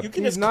can- dad. You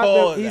can He's just not.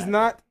 call He's that.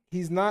 not.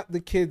 He's not the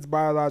kid's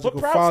biological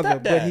proud father,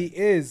 stepdad. but he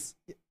is.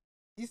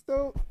 He's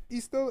still.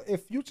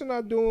 If Future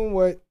not doing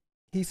what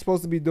he's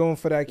supposed to be doing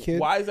for that kid,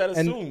 Why is that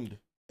and- assumed?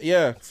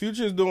 Yeah,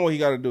 Future's doing what he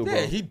got to do, bro.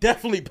 Yeah, he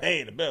definitely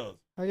paying the bills.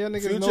 how y'all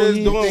niggas Future know is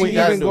he doing what think he he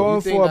gotta even do. going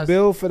You think for a that's-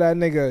 bill for that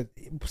nigga?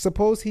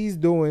 Suppose he's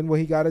doing what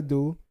he got to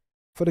do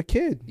for the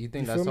kid. You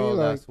think feel that's me? all?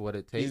 Like, That's what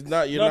it takes. He's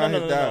not. You're not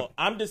his dad.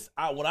 I'm just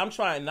what I'm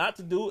trying not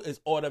to do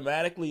is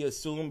automatically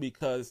assume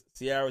because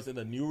Ciara's in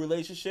a new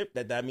relationship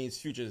that means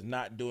Future is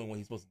not doing what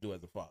he's supposed to do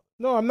as a father.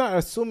 No, I'm not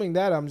assuming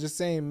that. I'm just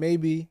saying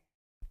maybe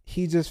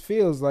he just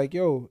feels like,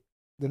 yo,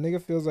 the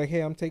nigga feels like, hey,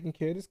 I'm taking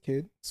care of this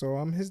kid, so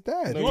I'm his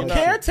dad. No, You're a you're not.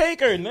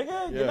 caretaker,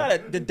 nigga. You're Yeah.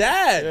 not the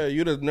dad. Yeah,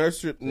 you the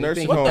nursing You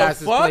think home. that's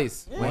his fuck?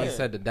 place when he Yeah.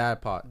 said the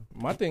dad part.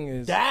 My thing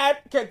is, Dad?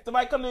 Can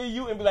somebody come to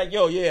you and be like,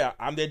 yo, yeah,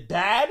 I'm the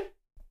dad?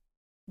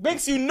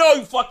 Makes you know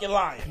you fucking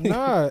lying.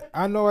 Nah,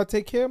 I know I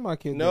take care of my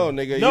kid. No, though.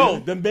 nigga. No, you-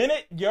 the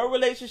minute your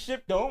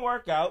relationship don't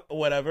work out or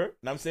whatever, know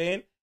what I'm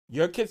saying,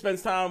 your kid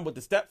spends time with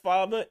the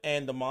stepfather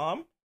and the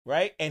mom,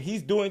 right? And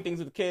he's doing things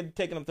with the kid,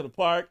 taking them to the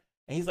park,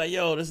 and he's like,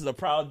 yo, this is a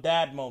proud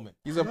dad moment.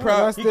 He's a No,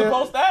 proud. that's He can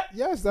post that?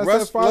 Yes, that's Russ-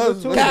 their father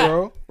Russ- too, Cap.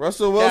 bro.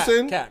 Russell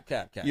Wilson. Cap.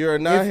 You're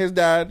not If- his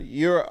dad.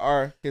 You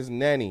are his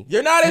nanny.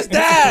 You're not his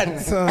dad.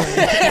 Son,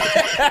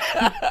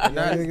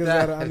 y'all niggas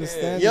gotta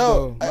understand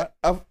Yo, it,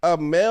 though. a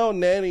male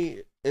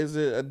nanny is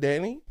it a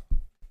Danny?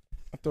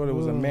 I thought it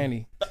was a Ooh.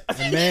 Manny.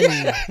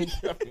 Manny.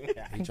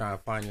 He trying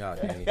to find you out,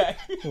 Danny.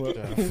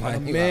 A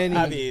Manny.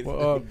 I mean,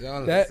 Well,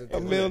 Don't that- listen to A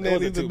him. male It nanny's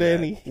wasn't a too bad.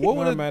 Danny. what Nah,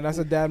 would have man, that's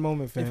a dad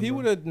moment, fam. if he bro.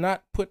 would have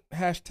not put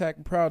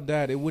hashtag proud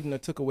dad, it wouldn't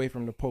have took away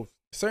from the post.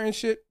 Certain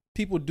shit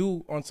people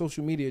do on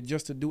social media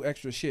just to do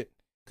extra shit.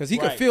 Because he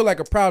could Right. feel like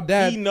a proud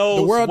dad. he knows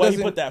the world what he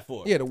doesn't. put that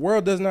for. Yeah, the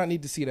world does not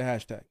need to see the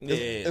hashtag. Yeah.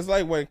 It's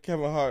like when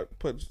Kevin Hart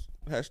puts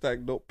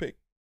hashtag dope pick.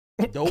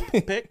 Dope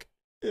pick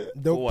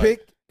Dope what?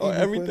 pick. Or even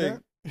for everything.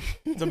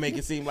 that? to make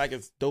it seem like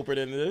it's doper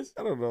than it is.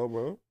 I don't know,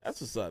 bro. That's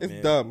what's up, It's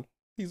man. dumb.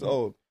 He's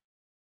old.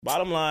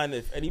 Bottom line,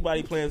 if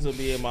anybody plans on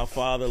being my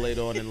father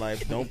later on in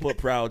life, don't put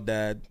proud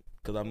dad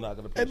because I'm not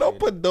gonna. And don't appreciate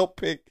put dope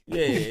pick.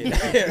 it.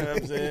 Yeah, you know what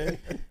I'm saying.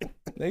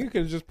 Now you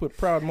could have just put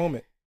proud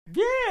moment.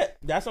 Yeah,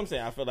 that's what I'm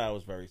saying. I feel that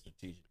was very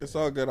strategic. It's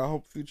all good. I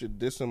hope Future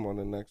diss him on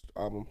the next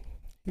album.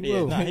 He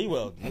Yeah, will. nah, he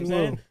will. You know what I'm He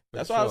saying? will.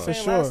 That's what I was For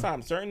saying sure. last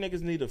time. Certain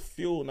niggas need a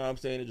fuel, know what I'm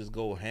saying, to just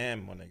go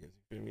ham on niggas.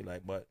 You feel me?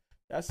 Like, but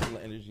that's some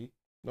energy.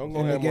 Don't go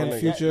And ham again, on niggas.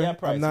 Future, Yeah,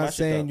 Price, I'm not smash it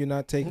saying up. you're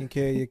not taking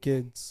care of your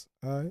kids.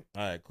 All right?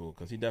 All right, cool.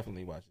 Because he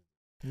definitely watches.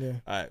 Yeah.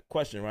 All right,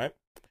 question, right?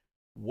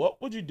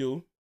 What would you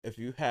do if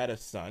you had a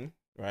son,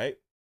 right?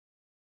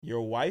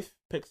 Your wife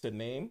picks a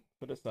name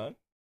for the son,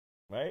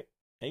 right?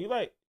 And you're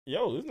like,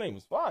 yo, this name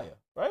is fire,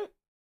 right?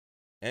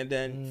 And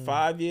then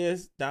 5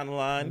 years down the I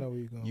know line, where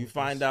you're going you with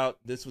find this. out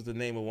this was the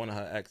name of one of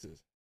her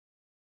exes.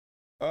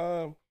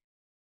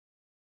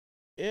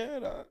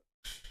 Yeah,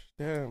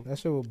 damn. That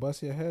shit will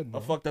bust your head, A bro.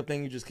 fucked up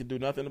thing you just could do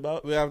nothing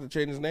about? We have to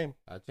change his name.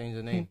 I changed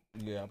the name.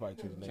 Yeah, I'll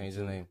probably choose the name. Change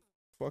the name.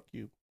 Fuck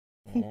you.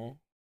 Mhm.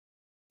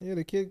 Yeah,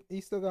 the kid,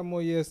 he still got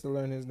more years to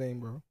learn his name,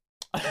 bro.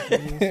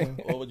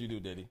 What would you do,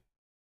 Diddy?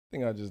 I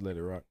think I'll just let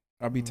it rock.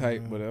 I'll be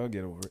tight, but I'll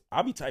get over it.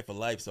 I'll be tight for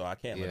life, so I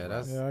can't. Yeah, let it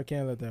that's- rock. Yeah, I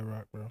can't let that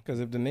rock, bro. Because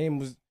if the name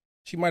was,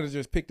 she might have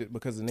just picked it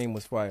because the name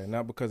was fire,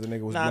 not because the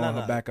nigga was Nah, blowing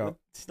nah. her back out.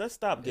 Let's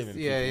stop giving.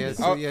 Yeah, yeah,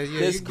 people so, this- yeah, yeah.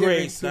 this you giving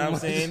grace, too know what I'm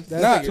much. saying?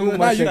 That's Nah, too nah,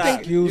 much you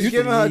excuse. You for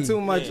giving her me.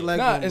 too much Yeah. leg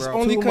Nah, room, it's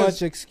bro. only Too 'cause-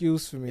 much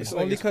excuse for me. It's bro.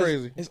 only it's because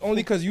crazy. it's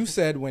only because you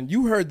said when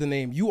you heard the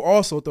name, you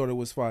also thought it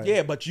was fire.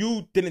 Yeah, but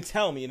you didn't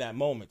tell me in that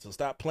moment, so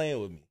stop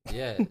playing with me.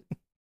 Yeah.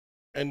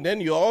 And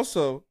then she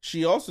also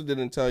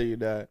didn't tell you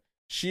that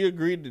she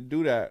agreed to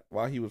do that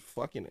while he was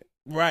fucking it.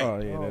 Right.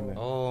 Oh yeah. That,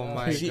 Oh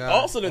my she god.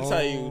 also didn't tell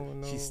Oh, you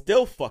no. she's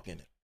still fucking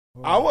it.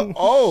 I would.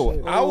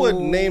 Oh, I would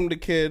rename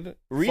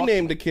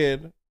the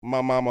kid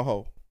my mama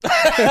ho.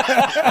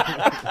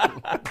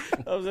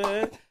 I'm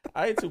saying,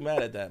 I ain't too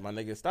mad at that, my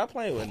nigga. Stop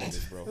playing with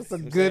niggas, bro. That's a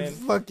You know good what I'm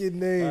saying? fucking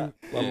name.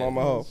 My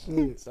mama ho.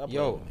 Shit. Stop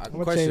Yo, playing.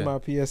 I'm gonna change my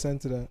PSN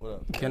to that. What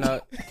up? Can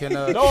I?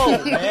 No,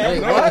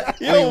 man. Wait,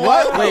 what? You know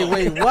what?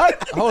 Wait,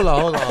 what? Hold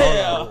on.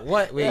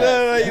 What? Wait.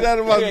 No, you're not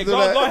about to Okay, do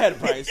that. go ahead,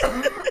 Price.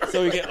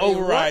 So we can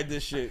override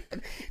this shit.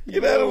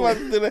 You're not about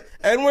to do that.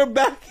 And we're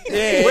back.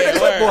 Yeah, Where the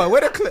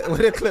word. clipboard?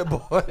 Where the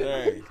clipboard?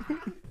 Right.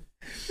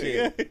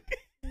 Shit.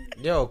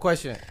 Yo,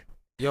 question.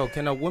 Yo,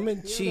 can a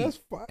woman Yeah, cheat that's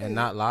fine. and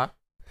not lie?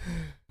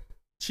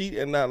 Cheat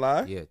and not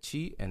lie? Yeah,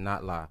 cheat and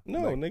not lie.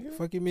 No, Like, nigga.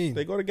 Fuck you mean?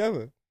 They go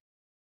together.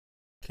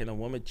 Can a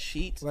woman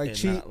cheat Like and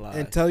cheat not lie?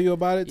 and tell you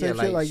about it type Yeah, shit.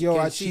 like, Like yo,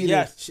 can I she- cheated.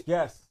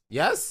 Yes.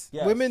 Yes?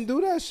 Women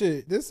do that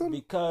shit. There's some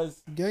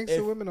Because gangster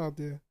if- women out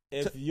there.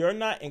 if you're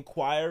not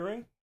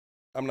inquiring,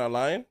 I'm not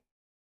lying.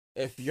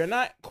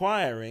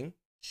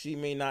 she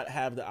may not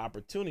have the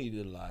opportunity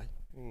to lie.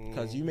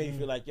 Because you may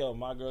feel like, yo,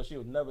 my girl, she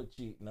would never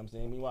cheat. And I'm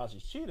saying, meanwhile,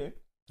 she's cheating.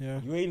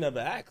 Yeah. You ain't never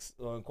asked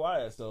or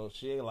inquired, so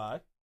she ain't lie.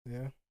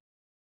 Yeah.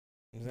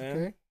 You know what I'm saying?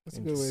 Okay. That's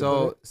a good way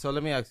to put So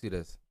let me ask you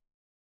this: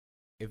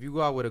 if you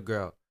go out with a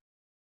girl,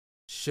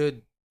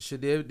 should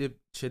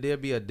there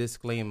be a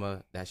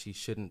disclaimer that she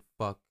shouldn't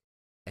fuck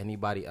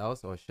anybody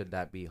else, or should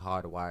that be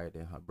hardwired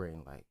in her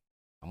brain? Like,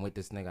 I'm with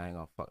this nigga, I ain't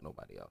gonna fuck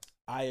nobody else.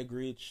 I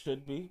agree it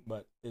should be,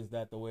 but is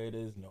that the way it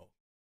is? No.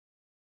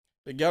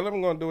 The girl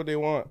them gonna do what they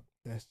want.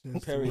 That's just the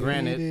Period. way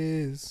Granted. it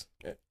is.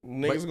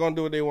 Niggas gonna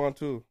do what they want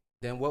too.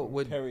 Then what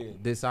would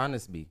Period.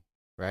 dishonest be,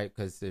 right?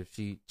 Because if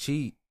she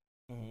cheat,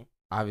 Mhm.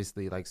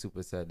 obviously, like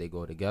Super said, they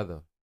go together.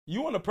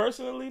 You want to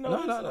personally know No,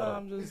 this? no, or-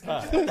 I'm just. All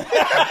right. All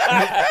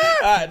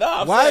right, no,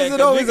 I'm Why saying, is it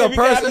 'cause always we a can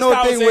have this personal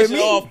thing with conversation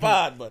me? Off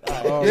pod, but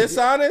all right.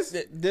 Dishonest.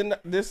 Then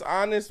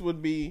dishonest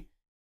would be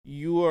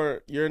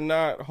you're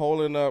not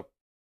holding up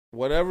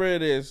whatever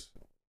it is,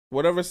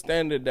 whatever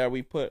standard that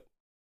we put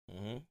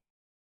Mhm.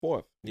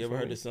 forth. You ever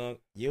heard the song?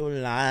 You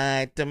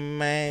lied to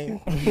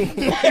me.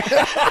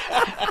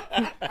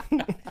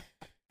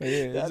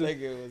 Yeah, That it's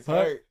nigga was her-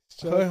 hurt.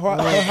 her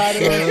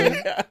hiding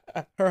that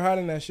shit, her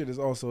hiding that shit is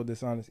also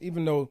dishonest.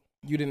 Even though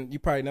you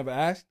probably never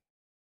asked,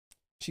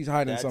 she's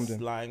hiding That's something.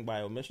 lying by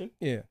omission.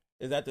 Yeah,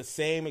 Is that the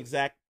same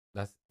exact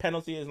That's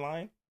penalty as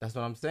lying? what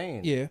I'm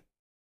saying. yeah,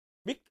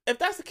 If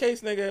that's the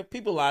case, nigga,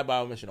 people lie by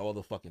omission all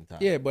the fucking time.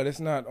 yeah. But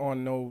it's not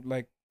on no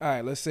like. All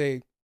right, let's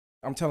say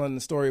I'm telling the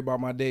story about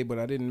my day, but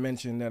I didn't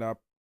mention that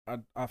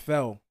I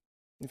fell.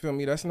 You feel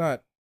me? That's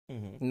not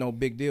Mhm. no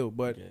big deal.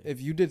 But Okay. if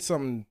you did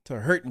something to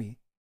hurt me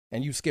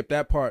and you skip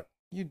that part,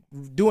 you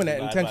doing that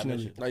Lie by intentionally.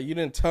 omission. Like you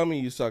didn't tell me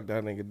you sucked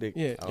that nigga dick.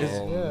 Yeah, Oh, it's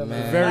yeah,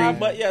 man. very- Nah,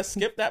 but yeah,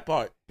 skip that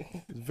part.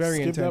 very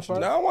Skip that intentional.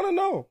 Now I want to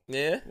know.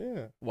 Yeah?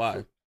 Yeah.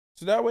 Why?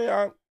 So that way,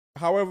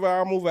 however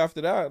I move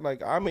after that,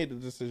 like I made the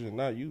decision,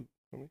 not you.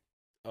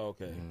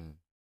 Okay. Mm.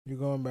 You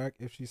going back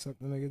if she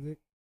sucked the nigga dick?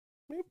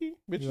 Maybe You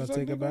bitches gonna suck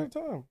take dick it all back? the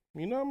time.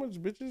 You know how much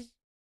bitches?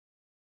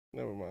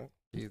 Never mind.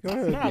 Go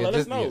ahead. Nah, let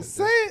us know.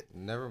 Say it.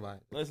 Never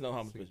mind. Let's know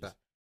how much Skip bitches. that.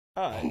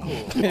 All right,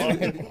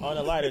 cool. on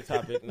a lighter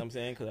topic, you know what I'm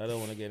saying? Because I don't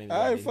want to get any.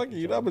 All right, fuck it.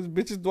 You know how much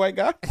bitches Dwight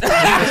got?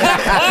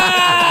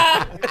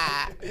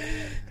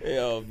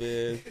 Yo,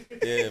 man.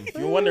 Yeah, if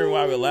you're wondering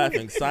why we're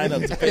laughing, sign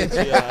up to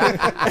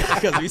Patreon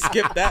because we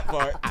skipped that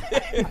part.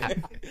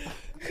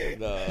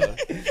 Nah.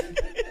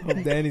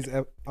 Hope Danny's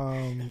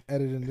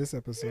editing this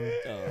episode.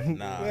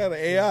 Nah. Yeah, the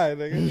AI, You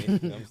nigga.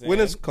 know what I'm saying? When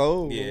it's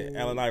cold. Yeah,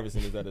 Allen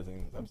Iverson is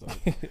editing this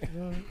episode.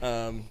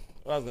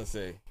 What I was gonna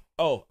say.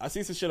 Oh, I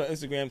see some shit on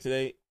Instagram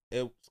today.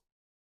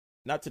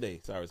 Not today.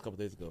 Sorry, it was a couple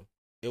days ago.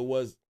 It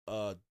was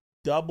a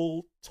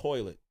double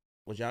toilet.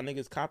 Was y'all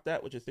niggas cop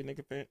that with your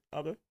significant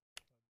other?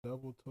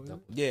 Double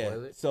toilet. Yeah.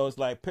 Toilet? So it's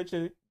like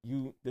picture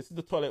you. This is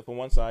the toilet from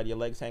one side. Your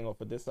legs hang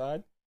off of this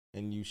side,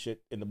 and you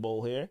shit in the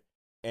bowl here.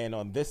 And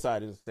on this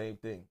side is the same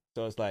thing.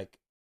 So it's like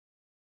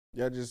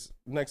Y'all just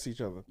next to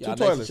each other. y'all Two next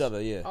to toilets. each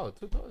other. Yeah. Oh,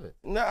 two toilets.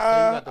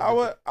 Nah, got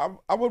the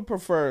I would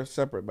prefer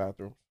separate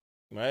bathrooms.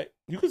 Right.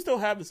 You can still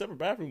have the separate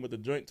bathroom with the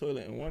joint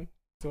toilet in one.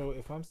 So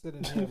if I'm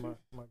sitting here,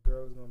 my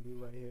girl is gonna be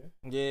right here,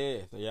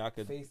 Yeah. So y'all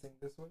could. facing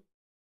this way.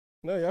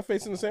 No, y'all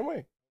facing the same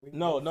way.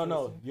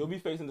 No. You'll be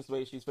facing this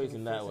way. She's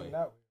facing that way.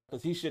 That way.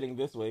 Because he's shitting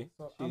this way.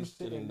 So I'm She's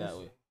sitting that this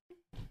way.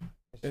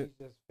 And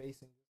she's just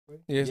facing this way.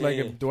 Yeah, it's Yeah, like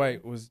yeah. if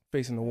Dwight was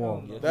facing the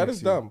wall. Yeah. That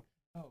is dumb.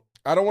 No,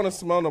 I don't want to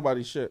smell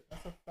nobody's shit.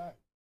 that's a fact.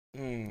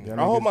 Yeah,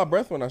 I hold my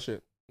breath when I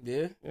shit.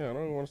 Yeah. Yeah, I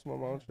don't even want to smell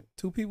my own shit.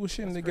 Two people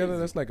shitting That's together, crazy.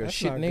 that's like a That's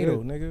shit not NATO,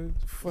 good. nigga. You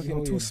Fucking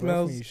hold two your breath when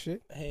smells. you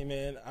shit. Hey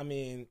man, I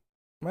mean,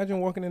 Imagine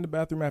walking in the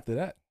bathroom after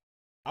that.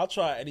 I'll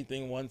try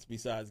anything once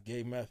besides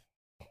gay meth.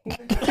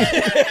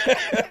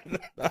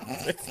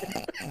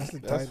 That's the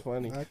That's title.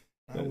 funny.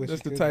 I wish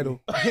That's it the could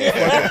title. be.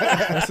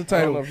 That's the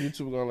I don't know title. if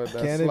YouTube gonna let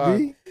that Can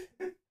slide.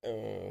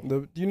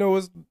 it be? You know,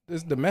 it's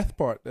the meth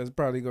part that's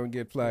probably gonna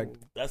get flagged.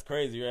 That's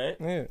crazy, right?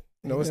 Yeah.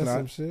 No, it's That's not.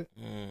 some shit.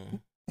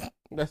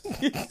 That's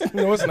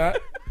No, it's not.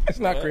 It's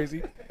not What?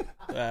 crazy.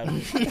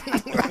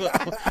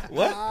 What?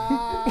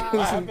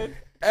 What happened?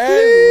 And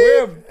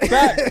we're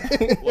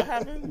back, What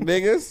happened?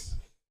 niggas.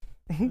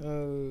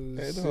 Oh, And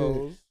shit.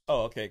 hoes.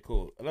 Oh, okay,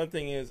 cool. Another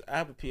thing is, I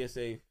have a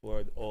PSA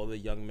for all the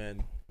young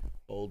men,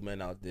 old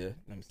men out there.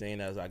 I'm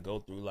saying as I go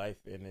through life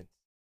and its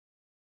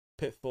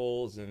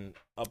pitfalls and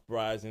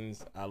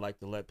uprisings, I like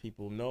to let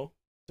people know.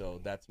 So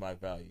that's my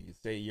value. You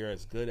say you're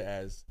as good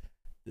as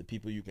the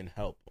people you can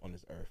help on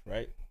this earth,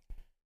 right?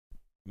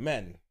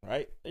 Men,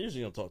 right? I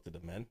usually don't talk to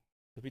the men,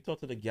 but we talk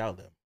to the gal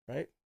them,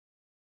 right?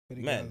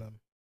 Pretty Men. good,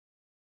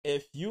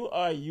 If you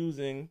are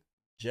using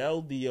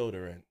gel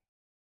deodorant,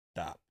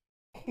 stop.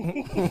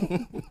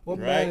 What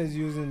Right? man is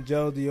using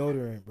gel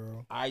deodorant,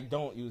 bro? I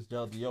don't use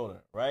gel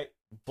deodorant, right?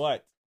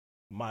 But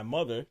my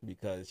mother,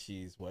 because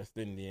she's West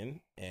Indian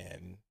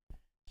and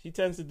she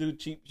tends to do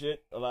cheap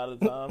shit a lot of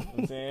the time, you know what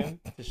I'm saying,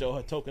 to show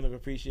her token of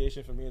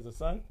appreciation for me as a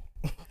son.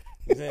 You know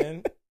what I'm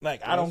saying?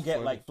 Like, I don't That's get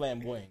funny. like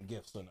flamboyant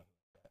gifts or nothing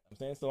like that. I'm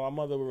saying, so my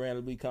mother would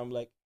randomly come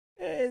like,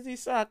 hey, here's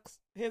these socks.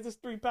 Here's this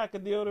 3-pack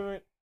of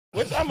deodorant,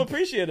 which I'm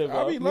appreciative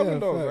I of. be loving Yeah,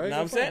 those, facts. right? You know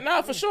what I'm saying?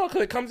 Nah, for sure,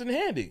 because it comes in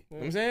handy. You know what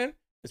I'm Yeah. saying?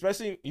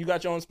 Especially, you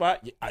got your own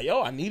spot.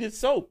 Yo, I needed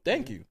soap.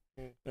 Thank you.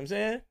 You know what I'm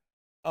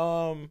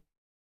saying?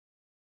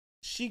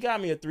 She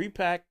got me a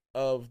 3-pack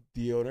of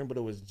deodorant, but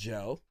it was gel.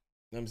 You know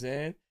what I'm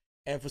saying?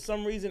 And for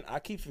some reason, I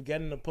keep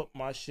forgetting to put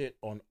my shit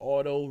on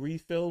auto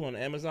refill on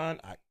Amazon.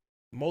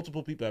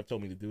 Multiple people have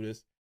told me to do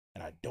this,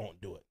 and I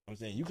don't do it. I'm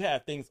saying you can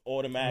have things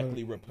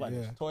automatically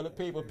replenish. Yeah. Toilet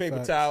paper, paper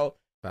Facts. towel.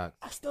 Facts.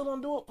 I still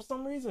don't do it for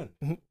some reason.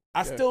 Mhm.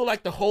 I still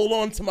like to hold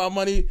on to my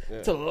money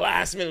Yeah. to the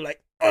last minute,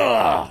 like, all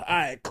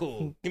right,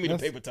 cool. Give me the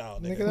That's- paper towel,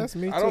 Nigga, nigga. that's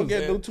me too. I don't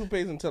get man. no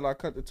toothpaste until I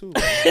cut the tooth.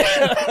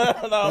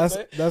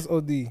 That's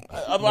OD.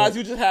 Otherwise,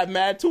 you just have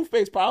mad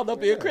toothpaste piled up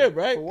in your crib,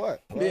 right? For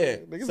what? Yeah.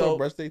 Niggas So- don't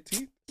brush their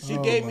teeth. She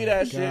Oh gave me my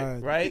that God.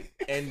 shit, right?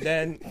 And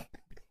then,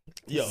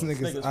 yo, This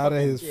nigga's out of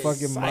his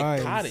fucking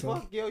mind, psychotic.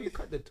 son. Fuck, yo, you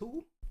cut the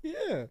tube?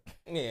 Yeah.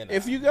 Yeah, nah.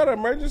 If you got an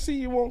emergency,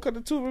 you won't cut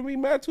the tooth and be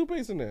mad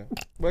toothpaste in there.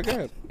 But go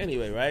ahead.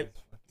 Anyway, right?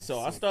 So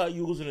I started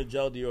using a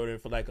gel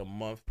deodorant for like a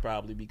month,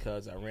 probably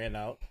because I ran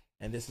out,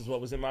 and this is what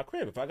was in my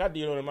crib. If I got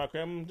deodorant in my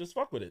crib, I'm just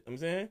fuck with it. You know what I'm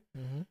saying,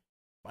 Mhm.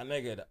 my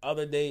nigga, the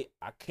other day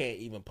I can't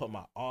even put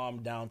my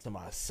arm down to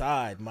my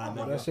side, my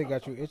nigga. That shit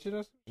got you itching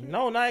us?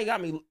 No, now it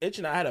got me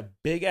itching. I had a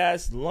big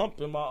ass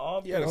lump in my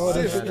arm. Yeah, Oh,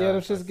 that Cyst. shit, yeah,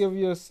 them shits give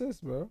you a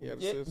cyst, bro. Yeah,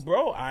 Yeah, sis.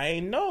 bro, I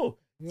ain't know.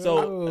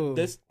 So Yo.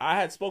 this, I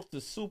had spoke to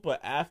Super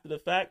after the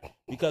fact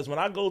because when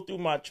I go through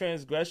my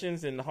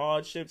transgressions and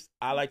hardships,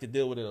 I like to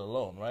deal with it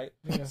alone, right?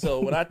 Yeah.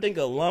 So when I think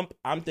of lump,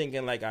 I'm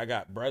thinking like I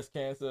got breast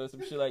cancer or some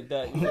shit like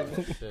that. You know what I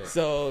mean? Shit.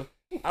 So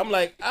I'm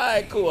like, all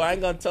right, cool. I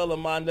ain't gonna tell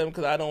them on them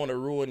because I don't want to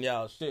ruin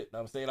y'all shit. Know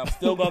what I'm saying, I'm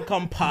still gonna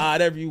come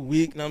pod every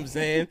week. Know what I'm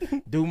saying,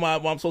 do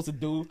what I'm supposed to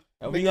do.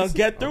 And we gonna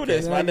get through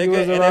this, my Yeah, you nigga. was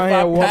And if around here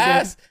I walking-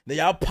 pass, then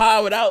y'all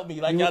pod without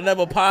me like y'all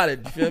never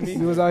potted. You feel me?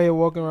 You was out here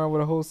walking around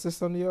with a whole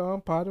cyst under your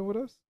arm, potting with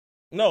us?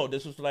 No,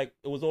 this was like,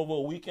 it was over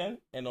a weekend,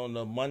 and on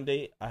the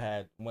Monday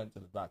I went to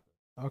the doctor.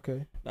 Okay.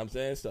 Know what I'm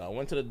saying, so I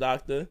went to the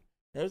doctor. And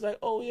it was like,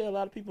 oh yeah, a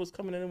lot of people's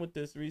coming in with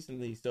this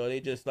recently, so they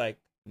just like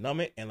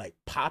numb it and like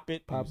pop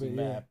it, Pop and it,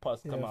 mad yeah.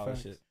 pus come Yeah, out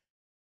facts. and shit.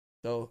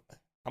 So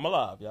I'm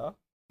alive, y'all.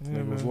 Yeah,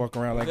 Nigga was man.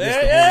 walking around like Yeah, this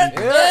the yeah, whole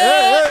weekend.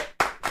 yeah.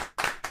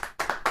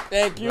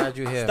 Thank you. Glad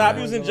you here, Stop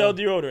man. using gel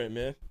deodorant,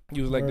 man.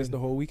 You was like this the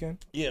whole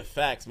weekend? Yeah,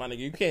 facts, my nigga.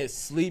 You can't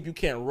sleep, you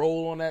can't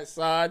roll on that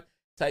side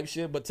type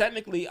shit. But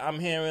technically, I'm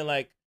hearing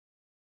like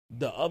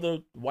the other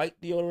white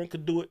deodorant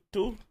could do it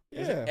too.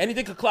 Yeah.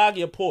 Anything could clog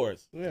your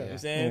pores. You know what Yeah. I'm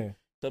saying? Yeah.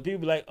 So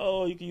people be like,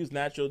 oh, you can use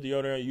natural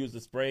deodorant, use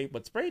the spray.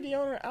 But spray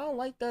deodorant, I don't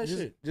like that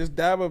shit. Just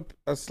dab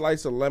a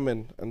slice of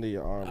lemon under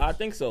your arms. I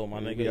think so, my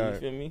Yeah, nigga. you You got it.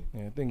 feel me?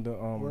 Yeah, I think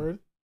Word?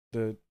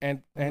 the not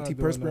doing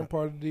antiperspirant that.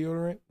 part of the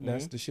deodorant,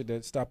 that's Mhm. the shit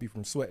that stop you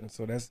from sweating.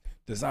 So that's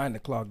designed to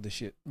clog the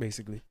shit,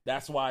 basically.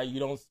 That's why you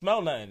don't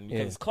smell nothing because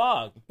Yeah. it's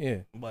clogged. Yeah.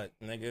 But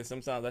nigga,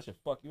 sometimes that should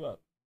fuck you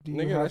up. Do you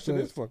Nigga, have that shit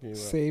to is fucking you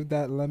up. save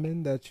that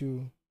lemon that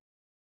you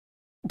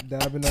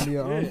dabbing under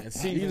your arm? and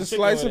see, You just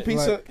slice a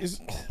piece of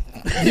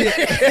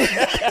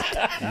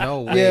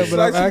No way. Yeah, but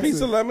slice I'm a piece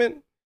asking- of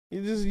lemon.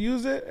 You just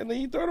use it and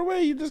then you throw it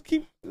away. You just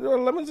keep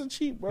lemons are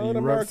cheap, bro. In You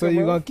rub- America, So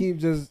you're bro. gonna keep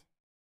just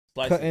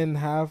Slice it. cutting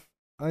half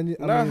onion,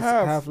 Not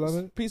half, half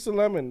lemon? piece of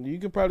lemon. You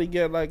could probably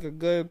get like a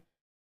good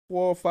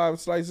 4 or 5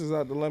 slices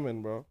out the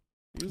lemon, bro.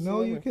 Use the No,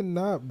 you lemon.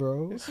 cannot,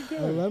 bro. Yes, you A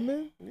can.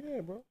 lemon? Yeah,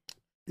 bro.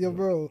 Yo,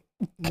 bro.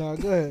 Nah,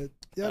 go ahead.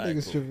 Y'all Alright,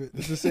 niggas cool. tripping.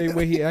 It's the same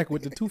way he act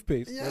with the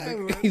toothpaste. Yeah, Like,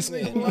 bro. he's Yeah,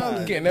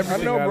 getting nah.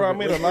 everything I know, out bro. I of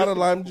made it. a lot of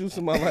lime juice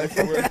in my life.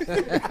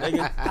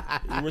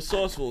 Nigga, you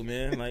resourceful,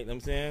 man. Like I'm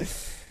saying.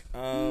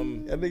 Y'all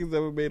niggas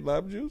ever made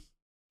lime juice?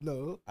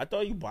 No. I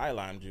thought you buy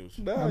lime juice.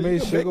 Nah, I you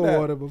made can sugar make that.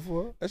 water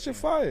before. That shit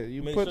fire.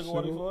 You made put sugar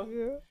water before?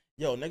 Yeah.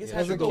 Yo, niggas Yeah,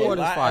 had sugar to go a water's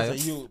lot fire.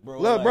 as a youth, bro.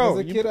 Look, Like, bro. As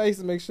a you- kid, I used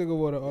to make sugar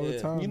water all the Yeah.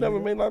 time. You never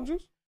nigga. made lime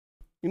juice?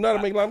 You know how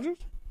to make lime juice?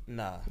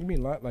 Nah. You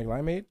mean like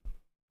limeade?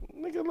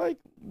 Nigga, like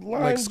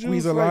lime Like juice,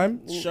 squeeze a like,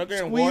 lime? Sugar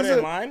and squeeze water it.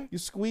 and lime? You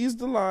squeeze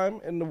the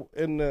lime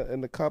in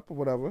the cup or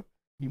whatever.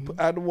 You Mhm.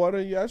 add the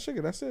water. You add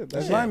sugar. That's it.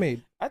 That's Yeah.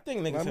 limeade. I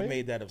think niggas have Limeade?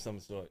 made that of some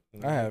sort.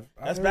 I have.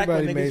 That's back when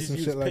Everybody niggas made used some to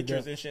use shit like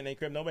pictures that. and shit in their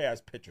crib. Nobody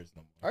has pictures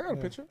no more. I got a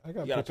Yeah. picture. I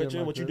got You got a in picture?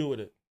 my What you crib. do with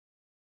it?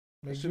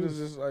 That Make shit is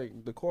juice. just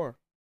like decor.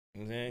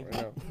 You know what I'm saying? Right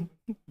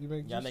now. You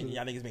make Y'all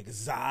niggas make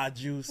za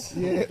juice.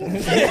 Yeah.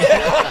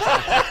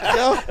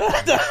 Yo,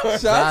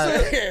 shout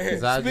to,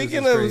 Zajuice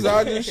speaking is of crazy.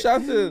 Zajuice,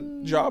 shout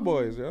to Jaw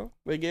Boys, yo.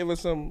 They gave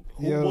us some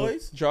Who Yo.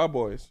 boys? Jaw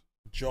Boys.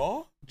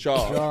 Jaw?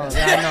 Jaw. Jar.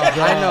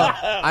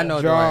 Yeah, I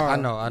know, Jar. I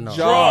know. Jar.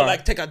 Draw,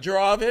 like take a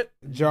draw of it?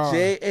 Jar.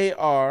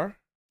 Jar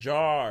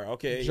Jar.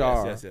 Okay.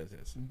 Jar. Yes.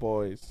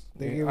 Boys.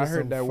 They Yeah, gave I us heard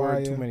some that word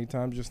fire. too many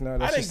times just now. I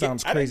That didn't shit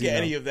sounds get crazy.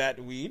 any now. of that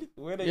weed.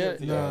 Where they Yeah, get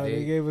to? Nah,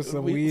 they gave us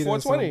some weed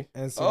 420.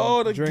 and some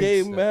Oh, the drinks.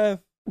 gay meth.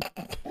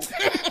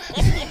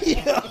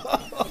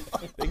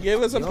 They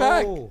gave us a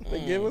pack. They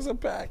gave us a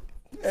pack.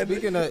 And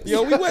Speaking of,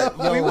 yo, we went to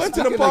the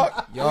speaking park.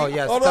 of- Yo,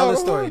 yes, Hold tell on, a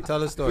hold story. on.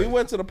 Tell a story. We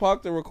went to the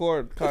park to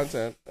record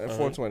content at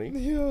 420.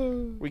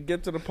 Yo. We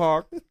get to the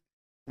park.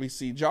 We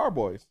see Jar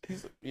Boys.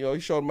 He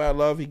showed mad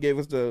love. He gave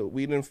us the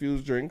weed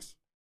infused drinks.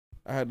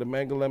 I had the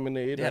mango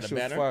lemonade. They That had a shit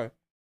was banner? fire.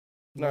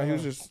 No, he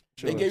was just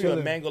They chilling. gave you a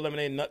Chilling. mango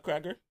lemonade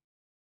nutcracker?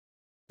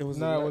 It was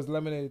Nah, it was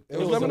lemonade. It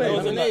was lemonade. It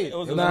was a nut- it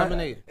was a Nah,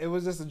 lemonade. It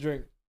was just a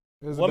drink.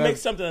 It was What a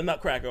makes something a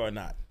nutcracker or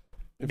not?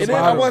 And then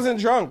I wasn't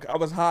drunk. I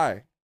was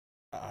high.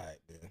 All right,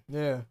 man.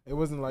 Yeah, it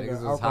wasn't like Niggas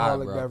an was high,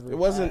 alcoholic bro. beverage. It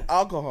wasn't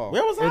alcohol.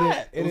 Where was It I didn't,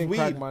 at? it didn't was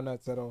crack weed. my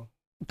nuts at all.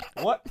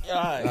 What? All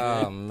right,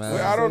 man. Oh man.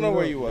 Well, I don't know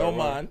where you were. Don't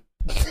mind.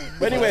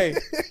 But anyway,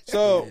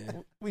 so Yeah.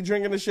 we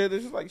drinking the shit.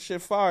 It's just like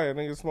shit fire.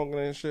 Niggas smoking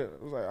it and shit.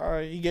 It was like, all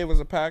right. He gave us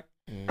a pack.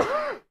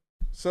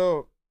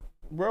 So,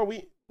 bro,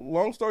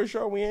 long story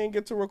short, we ain't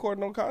get to record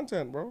no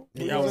content, bro.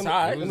 Yeah, I was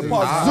high. In the It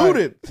park, was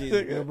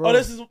zooted. Yeah, bro. Oh,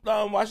 this is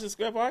Washington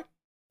Square Park?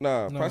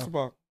 Nah, No. Preston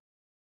Park.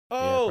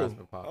 Oh,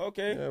 Preston Park.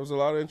 okay. Yeah, there was a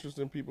lot of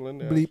interesting people in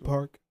there. Bleep actually.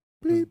 Park.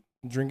 Bleep.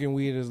 Drinking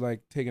weed is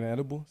like taking an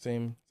edible.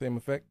 Same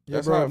effect. Yeah,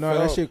 That's how bro. it No, that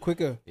felt. shit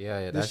quicker. Yeah,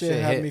 that This shit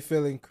had hit. me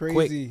feeling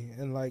crazy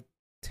in like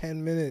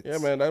 10 minutes. Yeah,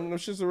 man, them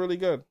shits are really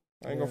good.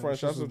 I ain't Yeah, gonna front. shits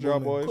Shouts to was Jaw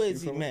booming. Boys. You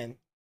Crazy feel me? man.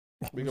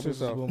 Big up Shit was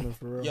yourself. booming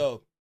for real.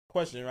 Yo,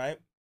 question, right?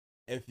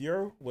 If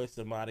you're with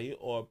somebody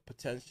or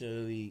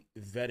potentially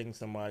vetting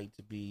somebody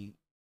to be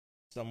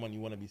someone you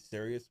want to be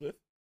serious with,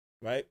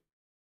 right?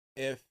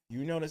 If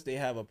you notice they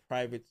have a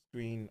private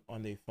screen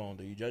on their phone,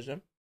 do you judge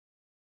them?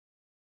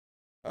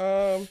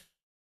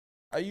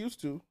 I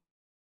used to.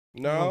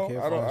 No,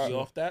 care I don't. for that You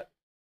off that?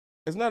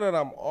 It's not that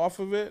I'm off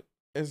of it.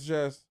 It's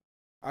just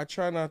I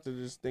try not to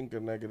just think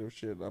of negative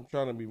shit. I'm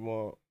trying to be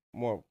more.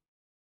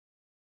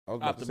 I was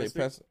about to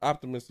say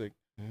optimistic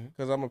Mhm.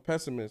 because I'm a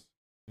pessimist.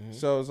 Mhm.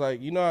 So it's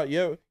like you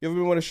ever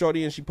been with a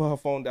shorty and she put her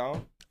phone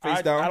down,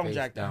 face down. I don't Face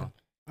jack down. down.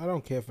 I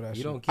don't care for that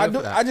You shit. don't care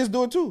for that. I just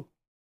do it too.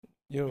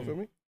 Yo, You feel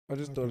me? I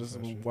just Okay, thought of so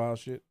some shit. wild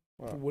shit.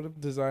 Wow. What if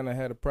designer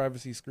had a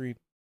privacy screen?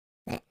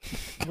 What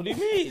do you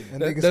mean?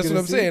 And That's niggas what couldn't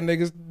I'm see? saying.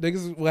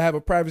 Niggas will have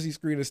a privacy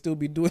screen and still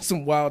be doing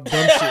some wild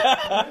dumb shit.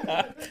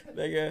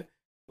 Nigga,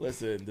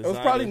 listen. There was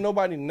probably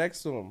nobody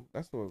next to him.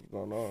 That's what was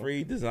going on.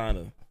 free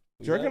designer.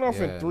 Jerking off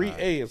Yeah, in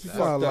 3A is You fucked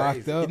got up.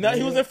 locked up.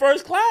 He was in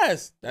first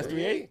class. That's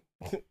 3A.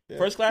 Yeah.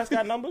 First class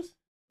got numbers?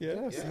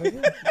 Yes. Yes,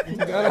 nigga. You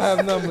gotta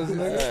have numbers,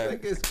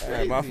 nigga. All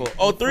right, my fault.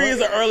 Oh, 3 is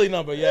an early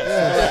number, yes.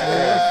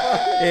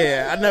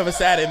 Yeah, I never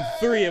sat in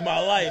 3 in my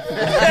life.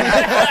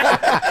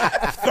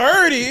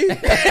 30?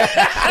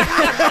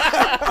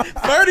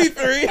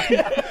 33?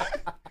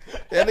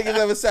 That niggas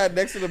ever sat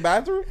next to the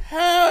bathroom?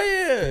 Hell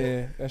yeah.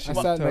 Yeah, that I shit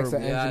sat next to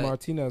terrible. Yeah, Angie I-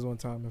 Martinez one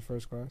time in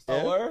first class.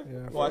 Oh, word?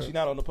 Yeah, Why first. she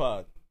not on the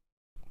pod?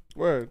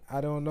 Word. I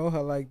don't know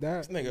her like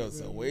that. This nigga was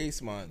a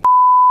waste man.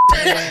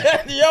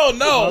 Yo,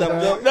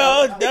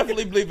 no,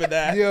 definitely bleeping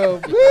that.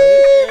 Yo,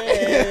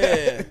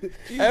 Yeah.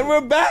 And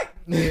we're back.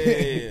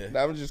 Yeah.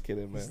 Nah, I'm just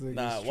kidding, this man. nigga's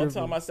Nah, one tripping.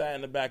 time I sat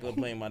in the back of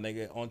the plane, my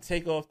nigga. On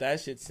takeoff, that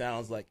shit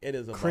sounds like it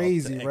is about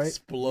Crazy, to right?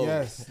 explode.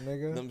 Yes, You know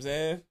nigga. what I'm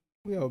saying?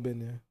 We all been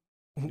there.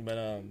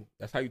 But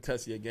that's how you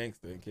test your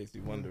gangster, in case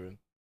you're wondering.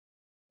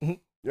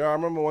 Yeah, I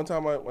remember one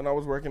time when I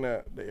was working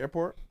at the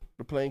airport,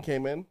 the plane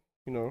came in.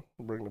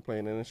 Bring the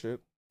plane in and shit.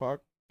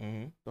 Park.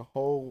 Mm-hmm.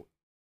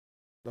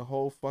 The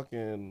whole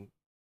fucking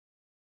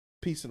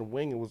piece of the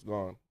wing was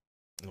gone.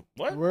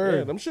 What? Yeah,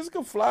 Word. them shits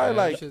could fly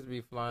like. should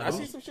be flying. I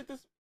see some shit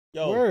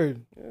Yo,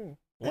 Word. Yeah.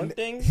 one And-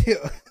 thing, Yo.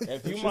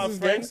 if you Them my shits is friend,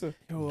 gangster.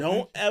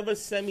 don't ever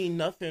send me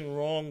nothing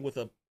wrong with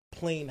a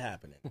plane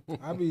happening.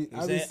 I be, You know what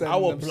I I'm be saying? sending I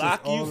will them shits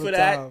block you all for the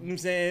that. You time. know what I'm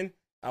saying?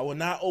 I will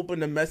not open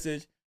the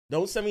message.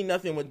 Don't send me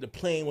nothing when the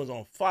plane was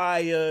on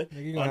fire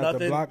Nigga, you or gonna have to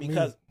nothing block me.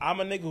 because I'm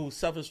a nigga who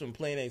suffers from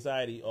plane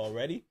anxiety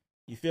already.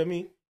 You feel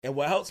me? And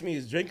what helps me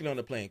is drinking on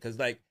the plane because,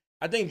 like,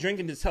 I think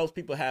drinking just helps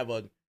people have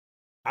a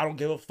I don't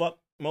give a fuck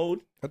mode.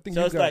 I think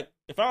So you it's got, like,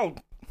 if I don't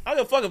give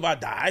a fuck if I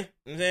die.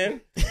 You know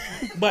what I'm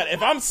saying? But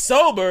if I'm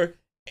sober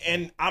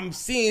and I'm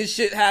seeing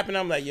shit happen,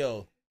 I'm like,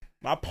 yo,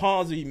 my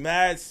palms will be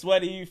mad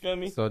sweaty. You feel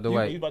me? So, you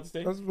Dwight, about to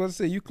say? I was about to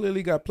say, you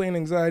clearly got plane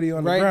anxiety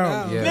on Right the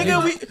ground. now. Yeah.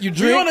 Nigga, You we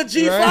drink, on a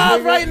G5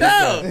 right? right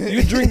now.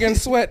 You drink and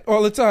sweat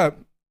all the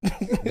time.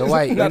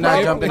 Dwight, you're Not not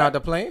right. jumping out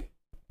the plane?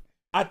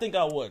 I think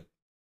I would.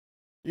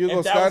 You go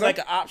If that was skydiving? like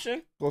an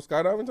option. Go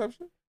skydiving type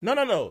shit?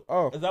 No.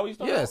 Oh. Is that what you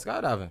talking Yeah,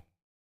 about? skydiving.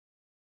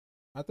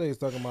 I think he's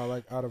talking about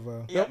like out of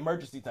a. Yeah,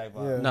 emergency type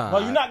vibe. Yeah. Nah.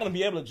 Well, you're not going to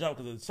be able to jump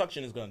because the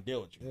suction is going to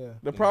deal with you. Yeah.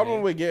 The problem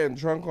Yeah. with getting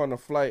drunk on the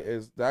flight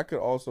is that could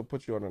also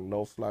put you on a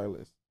no-fly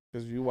list.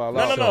 Because you wild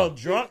No, out. no, no.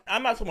 Drunk.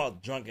 I'm not talking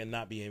about drunk and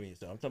not behaving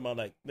yourself. I'm talking about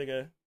like,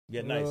 nigga,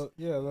 get nice.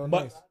 Yeah, a little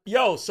But nice.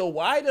 yo, so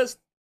why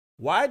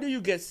do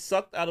you get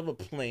sucked out of a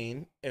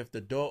plane if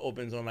the door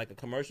opens on like a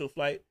commercial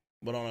flight,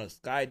 but on a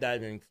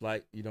skydiving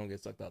flight you don't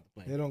get sucked out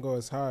the They plane? don't go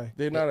as high.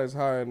 They're not as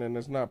high, and then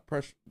it's not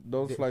pressure.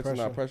 Those The flights are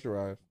not pressure.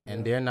 pressurized.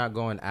 And they're not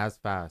going as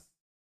fast.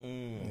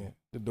 Yeah.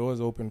 The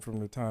doors open from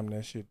the time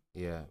that shit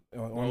Yeah.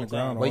 on the time.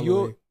 ground. But all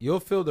the way.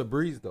 you'll feel the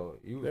breeze though.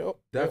 You They,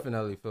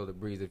 definitely feel the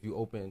breeze if you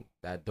open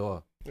that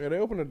door. yeah, they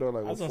open the door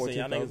like I was gonna say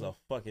y'all niggas 14,000. are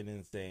fucking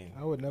insane.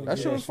 I would never. That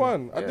do shit was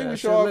fun. I Yeah, think we that should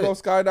shit all lit. go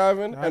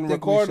skydiving I and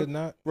think we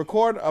should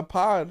record not. a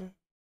pod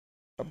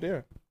up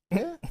there.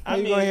 Yeah, I how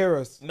you mean- gonna hear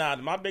us? Nah,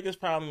 my biggest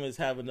problem is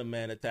having the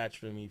man attached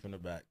to me from the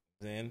back.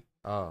 Then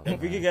Oh, if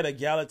we man. could get a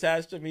gal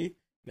attached to me,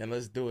 then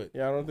let's do it.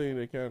 Yeah, I don't think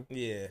they can.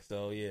 Yeah.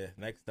 So yeah,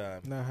 next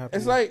time. Not happy.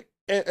 It's like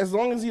as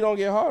long as you don't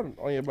get hard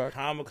on your back,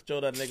 How I'm gonna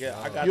control that nigga?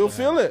 I got you'll the,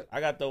 feel it.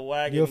 I got the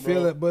wagon. you'll bro.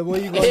 feel it, but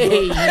what you gonna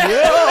Hey, do?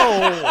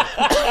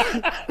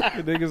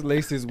 The niggas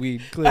laced his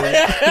weed clear.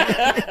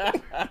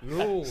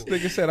 No. This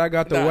nigga said I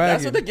got the Nah,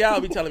 that's what the wagon.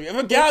 gal be telling me. If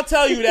a gal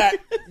tell you that,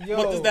 Yo,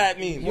 what does that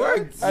mean?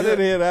 I didn't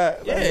hear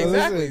that. Yeah, Yo,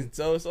 exactly. listen.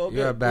 So it's all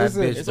You're a good. bad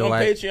Listen, bitch, It's on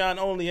Dwight. Patreon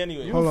only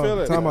anyway. You Hold feel on,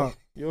 it. time out.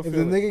 You'll If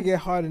feel the it. nigga get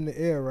hard in the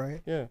air,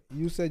 right? Yeah,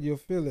 You said you'll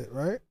feel it,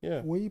 right?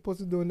 yeah. What are you supposed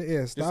to do in the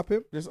air? Stop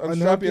him? Just Unhook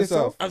unstrap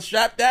yourself.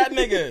 Unstrap that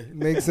nigga.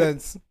 Makes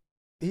sense.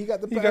 He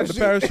got the He got parachute.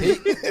 the parachute.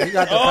 He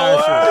got the Oh,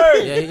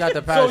 parachute. word. Yeah, he got the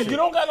So parachute. you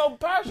don't got no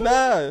passion?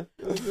 Nah.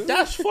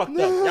 That's fucked up.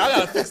 Y'all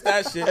gotta fix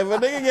that shit. If a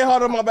nigga get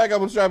hard on my back,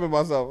 I'm strapping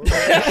myself.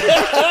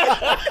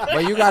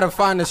 But you gotta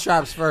find the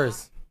straps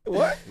first.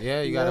 What?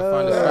 Yeah, you gotta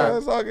find the Yeah, straps.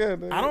 it's all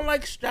good. I don't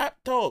like strap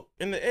talk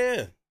in the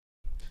air.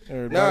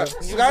 Nah,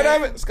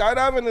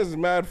 skydiving is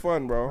mad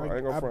fun, bro. I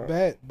ain't gonna I front.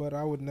 bet, but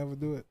I would never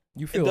do it.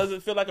 You It feel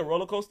doesn't feel like a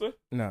roller coaster.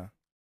 nah.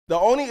 The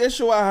only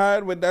issue I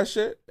had with that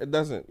shit, it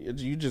doesn't.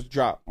 You just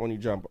drop when you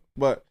jump.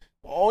 But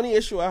the only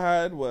issue I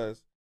had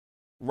was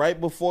right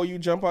before you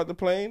jump out the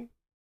plane,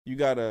 you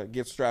gotta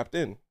get strapped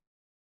in,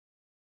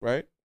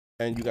 right?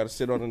 And you gotta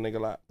sit on the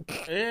nigga lap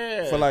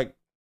Yeah. for like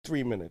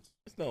 3 minutes.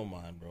 It's no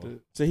mind, bro.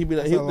 So he be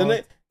like, That's a long-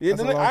 that's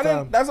a long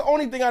time. that's the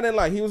only thing I didn't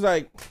like. He was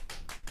like,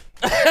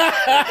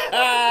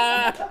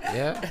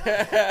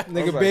 Yeah.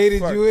 Nigga was like,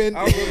 baited fuck. you in.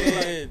 I was really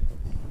like, Yeah.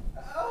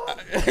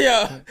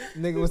 Yeah.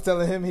 Nigga was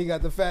telling him he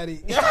got the fatty.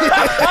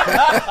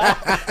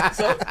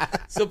 So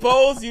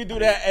suppose you do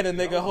that and a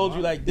nigga hold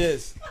you like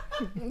this.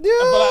 Yo,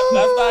 that's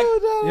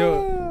not-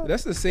 Yo,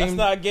 that's the That's same.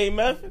 not gay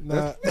meth.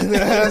 Nah,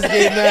 that's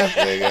gay math,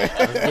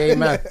 nigga. Gay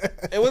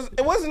meth. it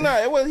wasn't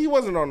that. He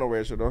wasn't on no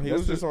weird shit though. He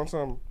was just on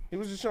some. He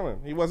was just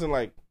chilling. He wasn't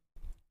like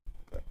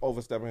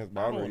overstepping his I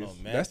don't boundaries.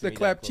 know, man. That's To the me,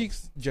 clap that close.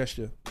 cheeks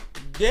gesture.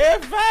 Yeah,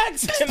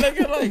 facts.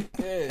 Nigga, like,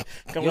 yeah.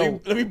 Come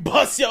Yo. let me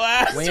bust your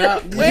ass. When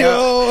y'all Yo, when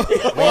y'all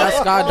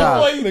Before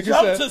skydive, you Nigga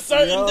jump said- to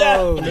certain yo.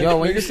 death. yo,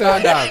 when you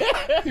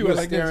skydive, He you was was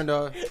like steering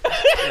the.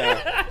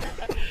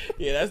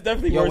 Yeah, that's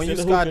definitely Yo, worse when you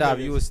than the hooping skydive,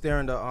 niggas. you was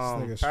steering the This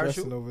nigga parachute.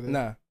 stressing over there.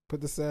 Nah.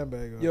 Put the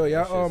sandbag on. Yo, That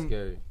y'all. shit's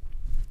scary.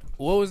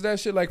 What was that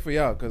shit like for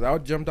y'all? Because I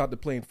jumped out the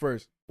plane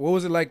first. What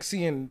was it like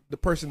seeing the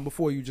person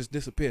before you just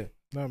disappear?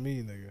 Not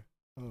me, nigga.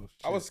 Oh, shit.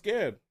 I was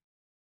scared.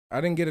 I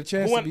didn't get a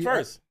chance. Who went to be,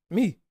 first?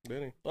 Me.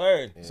 Didn't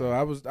Word. Yeah. So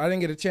I didn't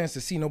get a chance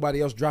to see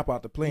nobody else drop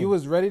out the plane. You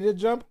was ready to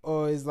jump,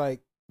 or is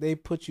like they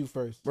put you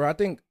first? Bro, I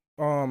think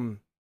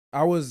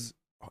I was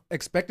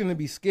expecting to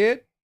be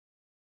scared,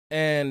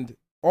 and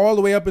all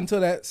the way up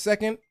until that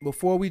second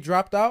before we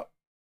dropped out,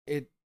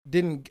 I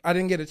didn't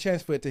get a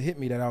chance for it to hit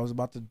me that I was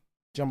about to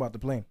jump out the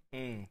plane.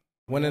 Mm.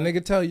 When a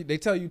nigga they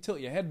tell you tilt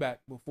your head back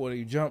before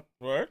you jump.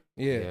 Word?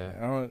 Yeah.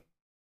 Yeah.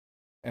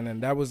 And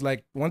then that was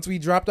like once we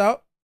dropped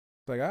out,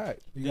 it's like, all right.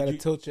 You Did gotta you-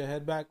 tilt your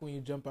head back when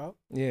you jump out.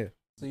 Yeah.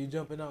 So you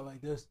jumping out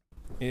like this.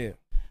 Yeah.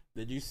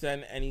 Did you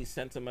send any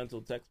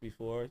sentimental text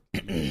before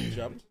you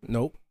jumped?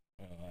 Nope.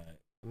 All right.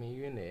 I mean,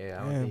 you in the air.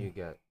 I don't Damn. think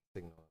you got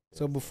signal.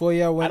 So before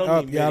y'all went I don't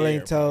up, need y'all mid-air,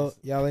 ain't tell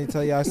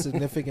bros. y'all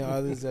significant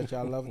others that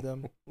y'all love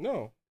them.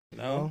 No,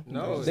 No?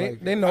 No, It's They like-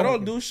 they know. I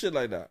don't do shit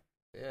like that.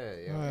 Yeah,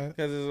 yeah. All right.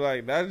 Because it's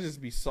like, that'd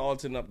just be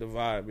salting up the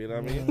vibe, you know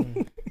what I mean?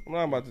 Mm. I'm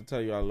not about to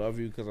tell you I love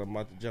you because I'm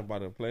about to jump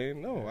out of a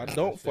plane. No, I Yeah,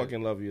 don't shit.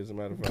 fucking love you, as a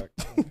matter of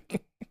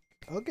fact.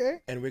 Okay,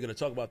 And we're going to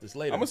talk about this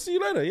later. I'm going to see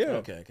you later, yeah.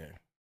 Okay.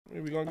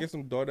 We're going to get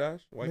some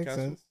DoorDash, White makes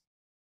Castle. sense.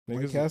 White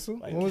Niggas- Castle.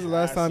 White When was the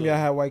last time y'all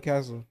Castle. had White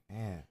Castle?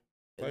 Man.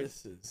 Like,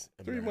 This is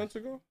 3 months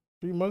ago?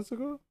 3 months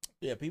ago.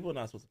 Yeah, people are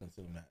not supposed to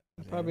consume that.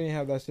 I probably didn't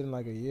have that shit in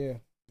like a year.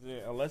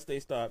 Yeah, unless they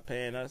start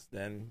paying us,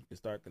 then you can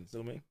start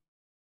consuming.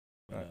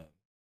 Right.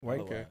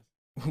 White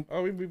otherwise-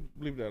 Oh, we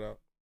bleep that out.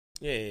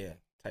 Yeah.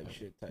 Type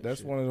shit. That's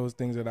shit. one of those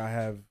things that I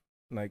have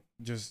like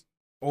just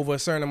over a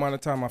certain amount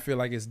of time I feel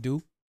like it's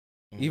due.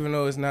 Mhm. Even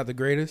though it's not the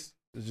greatest.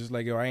 It's just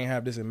like, yo, I ain't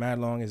have this in mad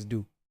long, it's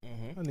due.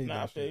 Mhm. I need Nah, I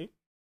that feel shit.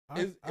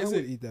 you. I Is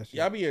would it- eat that shit.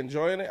 Y'all be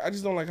enjoying it? I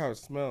just don't like how it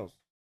smells.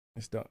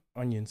 It's the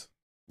onions.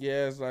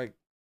 Yeah, it's like,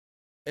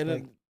 and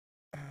Like,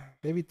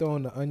 they be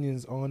throwing the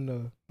onions on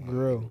the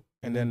grill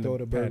and then then throw the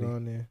the burger patty.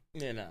 on there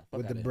Yeah, nah. Fuck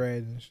with the outta here.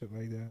 bread and shit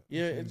like that.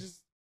 yeah, Shit. it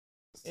just,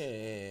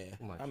 Yeah.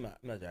 Too much. I'm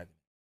not jacking.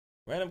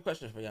 Random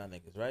question for y'all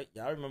niggas, right?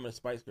 Y'all remember the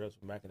Spice Girls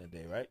from back in the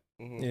day, right?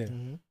 Mhm. Yeah.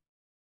 Mm-hmm.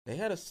 They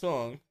had a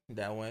song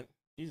that went,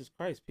 Jesus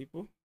Christ,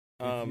 people.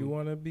 If you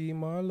wanna be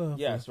my lover.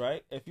 Yes,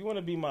 right? If you want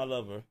to be my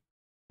lover,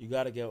 you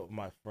got to get with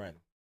my friend.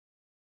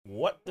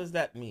 What does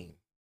that mean?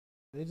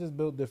 They just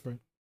built different.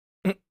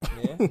 Yeah.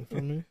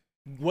 For me,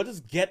 What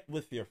does get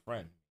with your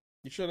friend?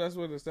 You sure that's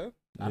what it said?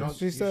 I don't.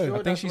 She you said, sure I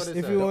think that's she what it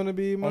if said? you want to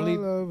be my Only-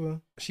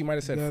 lover, She might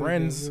have said gotta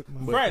friends, get with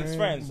my but,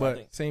 Friends, I but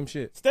think. same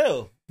shit.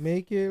 Still.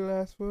 make it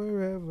last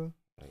forever.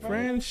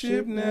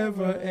 Friendship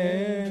never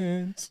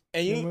ends.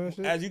 And you, Remember that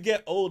shit? as you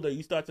get older,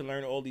 you start to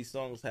learn all these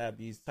songs have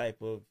these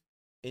type of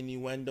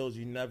innuendos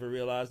you never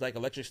realized. Like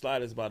Electric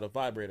Slide is about a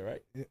vibrator,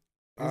 right? Is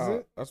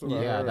it? That's what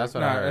I Yeah, heard. that's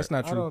what I Nah, heard. that's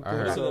not I true. don't I think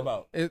heard. What's so. it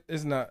about?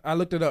 It's not. I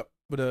looked it up,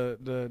 but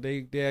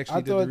they actually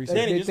I did the thought research.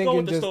 Danny, they just go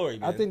thinking with the story, I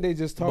man. think they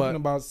just talking But-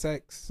 about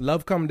sex.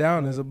 Love Come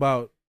Down is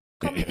about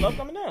Love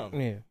coming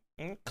down.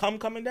 yeah.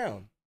 Coming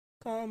down.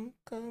 Come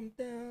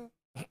down.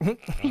 Oh,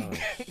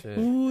 shit.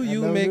 Ooh, I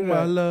you never make knew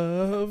my that.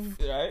 love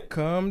Right?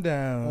 come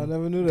down. I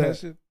never knew that.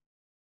 shit.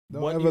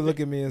 Don't What do ever you look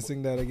think- at me and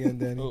sing that again,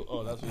 Danny.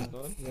 Oh, that's what he's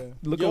doing? Yeah.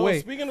 Look Yo, away.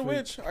 speaking of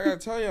which, I gotta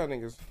tell y'all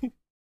niggas.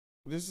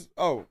 This is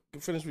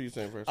finish what you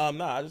saying first.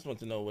 Nah, I just want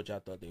to know what y'all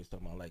thought they was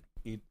talking about. Like,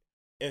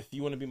 if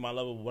you want to be my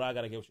lover, what I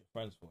gotta get with your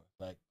friends for?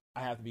 Like,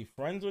 I have to be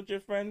friends with your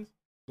friends?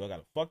 Do I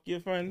gotta fuck your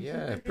friends?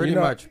 Yeah, pretty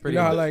know- much. Pretty you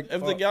know how, much. like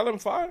if the gal in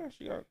fire,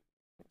 she got.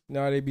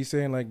 now they be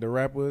saying like the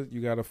rappers,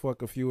 you gotta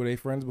fuck a few of their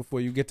friends before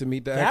you get to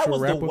meet the That actual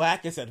was rapper. the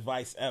wackest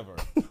advice ever.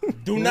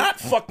 Do not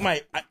fuck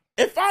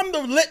if I'm the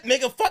lit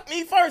nigga, fuck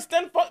me first,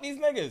 then fuck these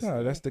niggas.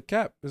 No, that's the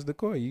cap. That's the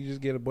core. You just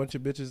get a bunch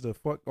of bitches to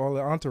fuck all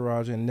the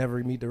entourage and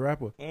never meet the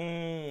rapper.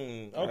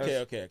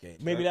 Okay.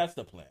 Maybe that's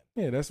the plan.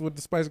 Yeah, that's what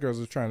the Spice Girls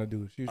was trying to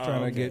do. She was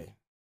trying to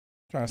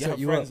trying to Get her set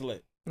you friends up.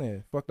 lit. Yeah,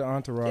 fuck the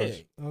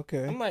entourage. Yeah.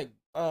 Okay. I'm like,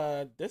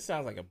 this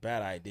sounds like a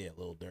bad idea,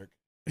 Lil Durk.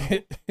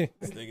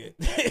 This nigga.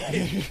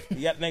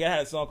 That nigga had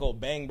a song called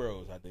Bang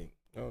Bros, I think.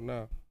 Oh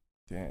no.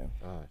 Damn.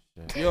 Oh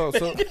shit. Yo,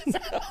 so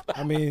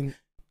I mean,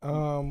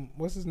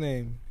 what's his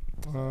name?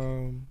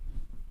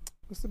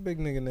 What's the big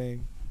nigga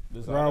name?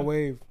 Raw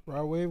Wave.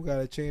 Raw Wave got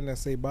a chain that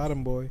say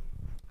Bottom Boy.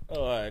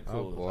 Oh, all right, Oh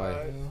cool.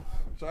 boy.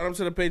 shout out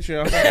to the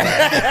Patreon.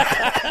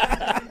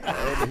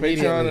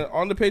 Immediately.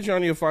 On the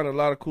Patreon, you'll find a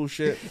lot of cool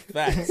shit.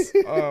 Facts.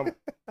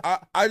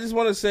 I just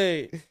want to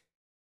say,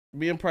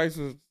 me and Price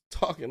was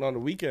talking on the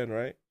weekend,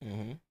 right?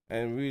 Mm-hmm.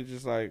 And we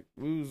just like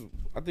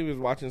I think we was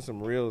watching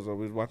some reels or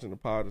we was watching the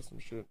pod or some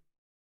shit.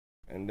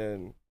 And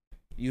then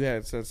you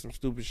had said some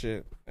stupid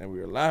shit and we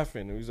were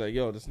laughing and we was like,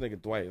 yo, this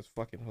nigga Dwight is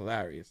fucking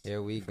hilarious.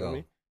 Here we Feel go.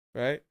 me?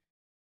 Right?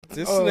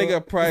 This Oh.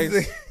 nigga Price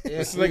Here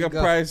this we nigga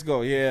go. Price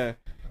go, yeah,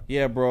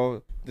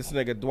 bro. This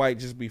nigga Dwight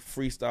just be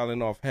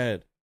freestyling off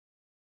head.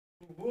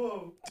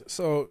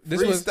 So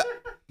this was.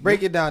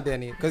 Break it down,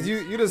 Danny, because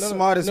you the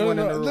smartest one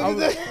in the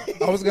room.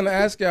 I was gonna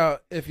ask y'all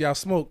if y'all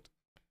smoked.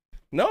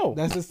 No.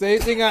 That's the same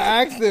thing I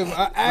asked him.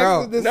 I asked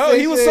Bro, him the No, same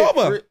he was shit.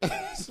 sober.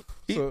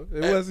 So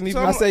it wasn't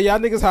even. so I said, y'all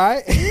niggas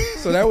high?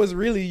 So that was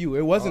really you.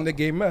 It wasn't the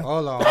gay meth.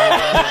 Hold on.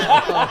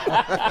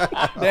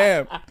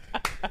 Damn.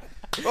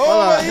 No,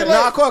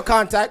 I caught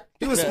contact.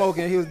 He was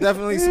smoking. He was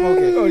definitely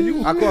smoking. Oh,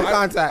 you- I caught I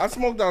contact.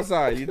 smoked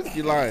outside.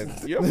 You lying.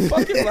 You're a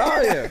fucking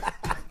liar.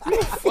 You're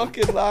a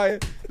fucking liar.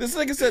 This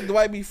nigga said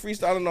Dwight be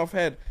freestyling off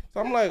head. So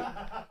I'm like,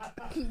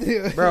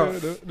 Bro,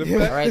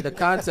 The all right, the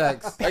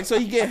context. like so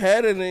he get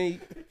head and then he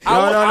I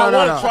want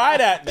no. to try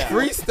that now.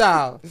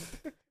 Freestyle.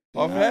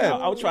 off head.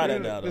 I'll try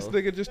that now, This though.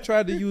 nigga just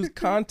tried to use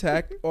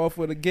contact off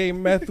of the gay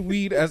meth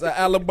weed as an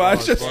alibi.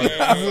 Just Bryce,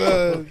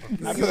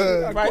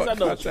 I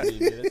know what you mean,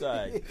 man. It's all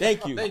right.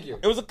 Thank you. Thank you.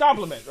 It was a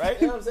compliment, right?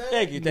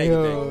 Thank you.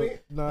 Yo, You.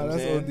 nah, I'm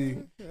that's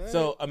saying? OD.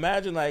 So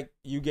imagine like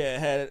you get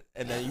ahead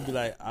and then you be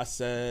like, I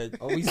said.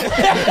 Oh, we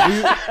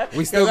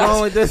still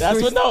going with this?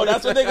 That's what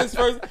niggas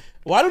first.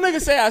 Why do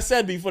niggas say I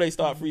said before they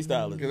start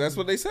freestyling? Because that's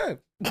what they said.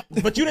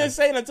 But you didn't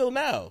say it until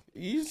now.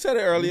 You said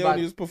it earlier when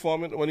he was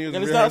performing, when he was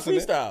And it's not rehearsing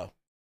it. freestyle.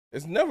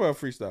 It's never a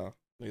freestyle.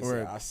 Niggas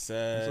Word. say, I It's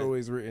said.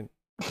 always written.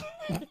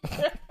 Freestyle.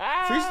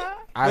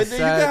 I But then you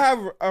said, can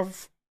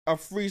have a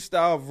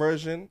freestyle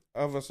version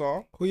of a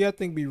song. Who y'all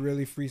think be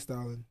really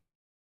freestyling?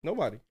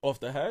 Nobody. Off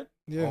the head?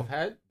 Yeah. off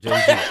head? Jay-Z.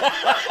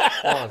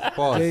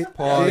 Jay-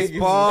 Pause.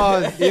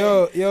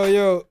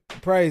 Yo,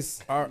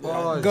 Price.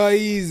 Pause. Go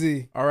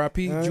easy.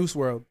 R.I.P. Huh? Juice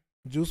World.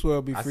 Juice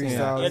WRLD be I seen that. Yeah,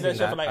 freestyling. that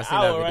shit for like I an seen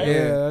that hour, right?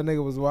 video. Yeah, that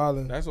nigga was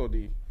wilding. That's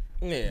OD.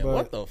 Yeah, But-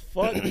 what the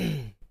fuck?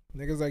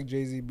 Niggas like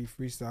Jay-Z be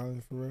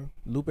freestyling for real.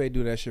 Lupe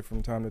do that shit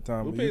from time to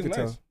time. Lupe but you is can nice.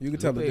 tell. You can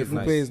tell the Lupe is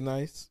difference. Lupe is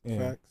nice. Yeah.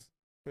 Facts.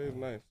 It's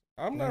nice.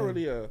 I'm not Yeah.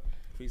 really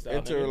Freestyle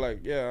into nigga.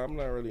 like I'm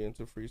not really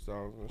into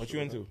freestyles. And What shit you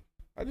like into?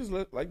 that. I just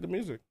like the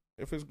music.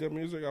 If it's good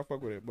music, I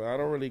fuck with it. But I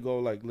don't really go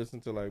like listen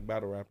to like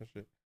battle rap and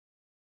shit.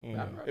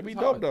 It'd be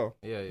dope though.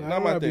 Yeah, yeah. I Not know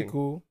my that'd thing. be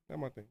cool. Not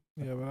my thing.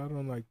 Yeah, but I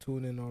don't like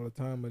tune in all the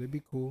time, but it'd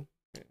be cool.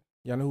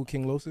 Y'all know who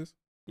King Los is?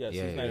 Yes,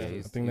 Yeah, he's yeah, nice. yeah, I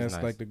he's- think that's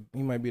nice. like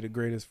he might be the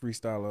greatest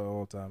freestyler of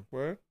all time.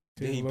 Where?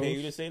 Did he King pay Los.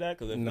 you to say that?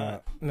 Because if Nah,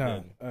 not, nah.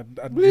 then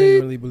I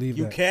genuinely believe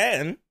you that.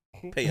 can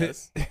pay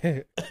us.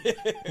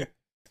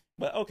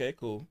 But okay,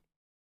 cool.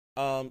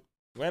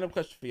 random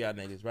question for y'all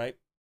niggas, right?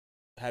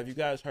 Have you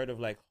guys heard of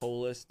like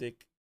holistic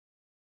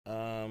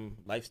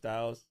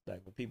lifestyles,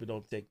 like where people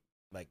don't take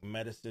like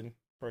medicine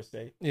per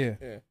se? Yeah.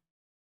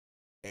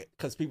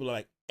 Because people are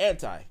like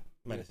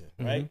anti-medicine,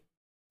 Mm-hmm. right?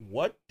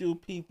 What do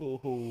people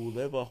who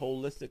live a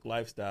holistic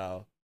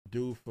lifestyle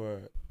do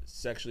for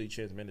sexually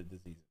transmitted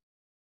diseases?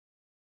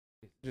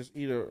 Just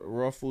eat a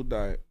raw food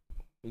diet.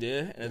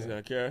 Yeah, and it's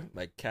gonna cure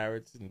like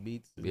carrots and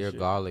beets. And Beer, shit.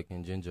 garlic,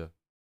 and ginger.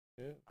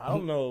 Yeah. I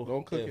don't know.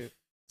 Don't cook if it.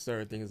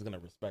 certain things are gonna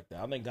respect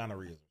that. I think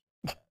gonorrhea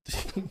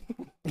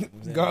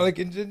is Garlic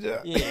and ginger.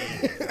 Yeah.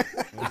 You know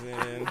what I'm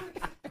saying?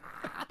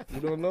 You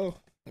don't know.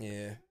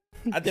 Yeah.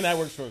 I think that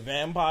works for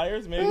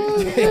vampires, maybe.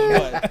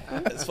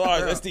 But as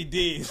far as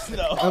STDs,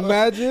 no.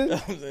 Imagine, You know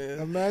what I'm saying?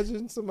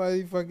 imagine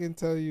somebody fucking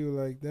tell you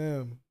like,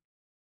 damn,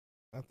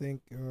 I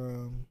think,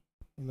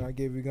 I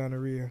gave you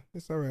gonorrhea.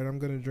 It's all right. I'm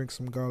gonna drink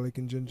some garlic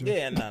and ginger.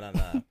 Yeah, nah.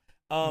 What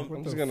I'm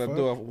the just gonna fuck?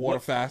 do a water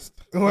fast.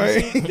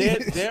 Right.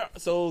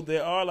 So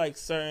there are like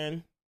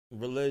certain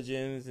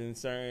religions and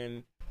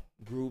certain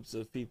groups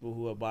of people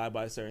who abide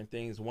by certain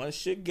things. Once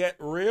shit get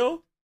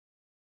real,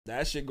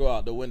 that shit go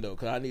out the window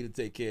because I need to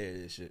take care of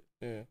this shit.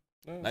 Yeah.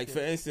 Like for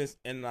instance,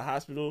 in the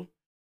hospital,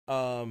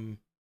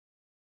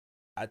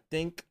 I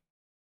think,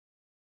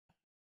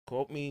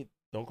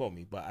 don't quote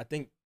me, but I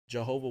think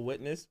Jehovah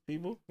Witness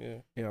people, Yeah.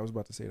 Yeah, I was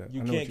about to say that.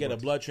 you I know can't what get you're a about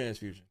to blood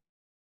transfusion.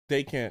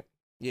 They can't.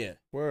 Yeah,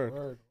 Word.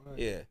 Word.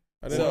 yeah.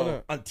 I didn't know So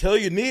that. until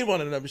you need one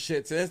of them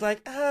shits, and it's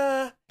like, you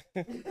know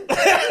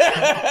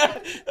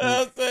what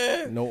I'm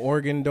saying? say. No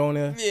organ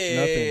donor. Yeah,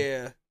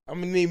 Nothing. I'm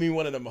gonna need me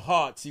one of them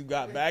hearts you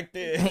got back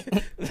there.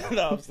 You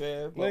know what I'm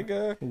saying?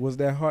 Nigga. Was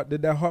that heart?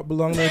 Did that heart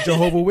belong to a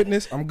Jehovah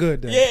Witness? I'm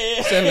good then.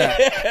 Yeah. Send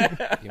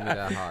that. Give me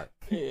that heart.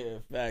 Yeah,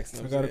 facts.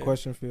 I got a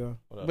question for y'all.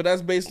 But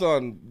that's based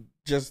on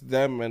just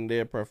them and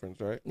their preference,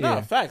 right? No,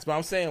 Yeah. facts. But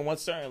I'm saying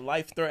once certain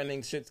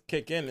life-threatening shits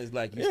kick in, is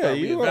like you Yeah, start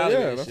yeah,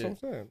 reevaluating that's shit. what I'm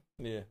saying.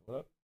 Yeah. What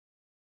up?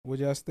 Would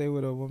y'all stay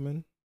with a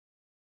woman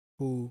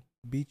who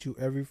beat you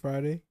every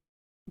Friday,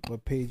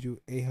 but paid you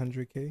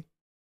 $800K?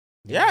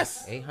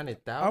 Yes. I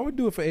 800,000. would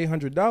do it for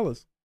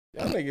 $800.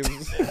 Y'all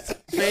niggas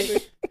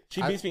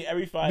She beats me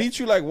every fight beat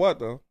you like what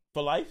though?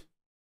 for life.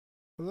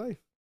 For life.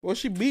 What's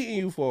she beating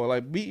you for?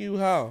 Like beat you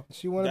how?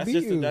 She want to That's beat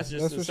just a- you. that's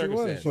just a what she wants.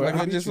 circumstance. She Like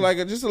wanna a, beat just you. like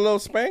a, just a little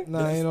spank?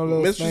 Nah, ain't no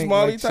little Mr. spank.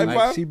 Smalley like type she,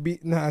 vibe? She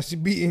beat. Nah, she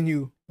beating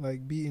you.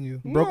 Like beating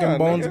you. Broken Nah,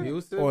 bones nigga.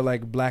 Abusive? or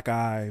like black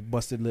eye,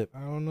 busted lip.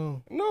 I don't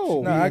know.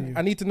 No. Nah, beating you.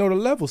 I need to know the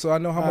level so I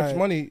know how much Alright.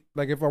 money.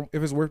 Like if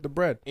it's worth the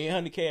bread.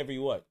 800K every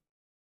what?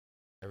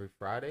 Every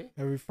Friday?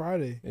 Every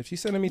Friday. If she's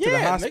sending me to the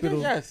hospital,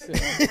 Nigga, yes.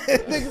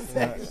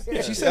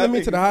 if she's sending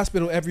me to the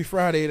hospital every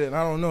Friday, then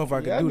I don't know if I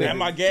can do that.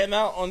 Am I getting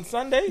out on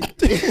Sunday?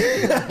 Be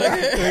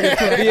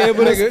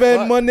able to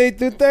spend Monday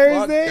through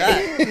Thursday.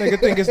 Nigga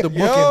think it's the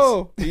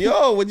bookings.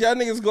 Yo, would y'all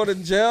niggas go to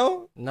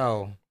jail?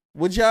 No.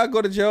 Would y'all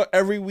go to jail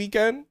every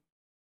weekend?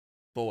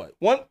 For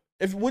what?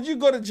 Would you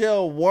go to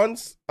jail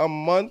once a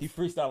month? He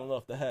freestyling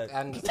off the head.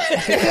 And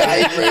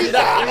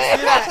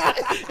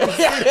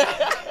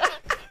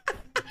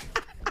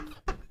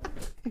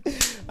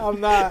I'm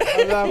not.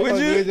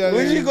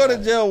 Would you go to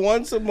jail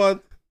once a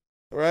month,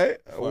 right?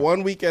 What?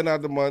 One weekend out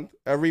of the month,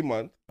 every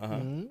month, Uh-huh.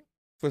 Mm-hmm.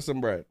 for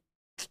some bread.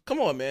 Come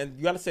on, man.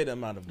 You gotta say the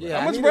amount of bread. Yeah,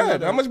 How I much need bread? to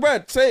know How much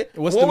bread? Say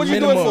What's what the would you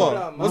do it minimum?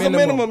 for? What's the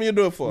minimum you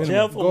do it for?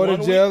 Jail for Go to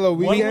one jail a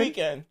week- weekend? One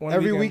weekend. One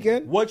Every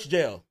weekend? Which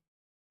jail?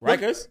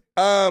 Rikers?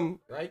 Rikers?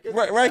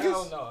 Rikers?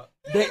 Hell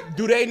no.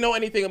 Do they know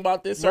anything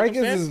about this Rikers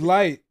circumstance? is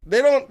light.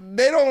 They don't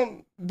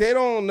know. They're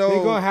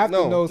gonna have to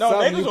know No, something.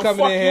 niggas You will coming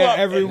fuck in you here up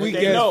every if they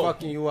weekend. know.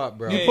 Fucking you up,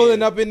 bro. You Yeah.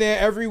 pulling up in there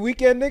every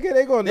weekend, nigga?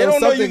 They gonna They know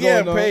don't know something you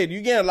getting going on. paid.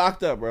 You getting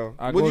locked up, bro.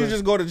 I Would go you to-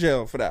 just go to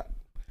jail for that?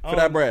 For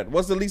that bread?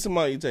 What's the least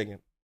amount you taking?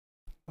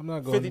 I'm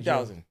not going. to jail.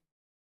 50,000.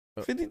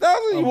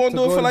 50,000? You won't to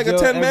do it go for to like a jail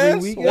 10 every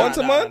bands weekend? once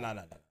a month? Nah.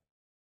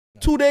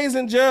 2 days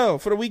in jail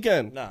for the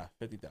weekend. Nah,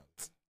 50,000.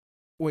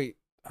 Wait,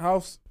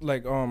 how's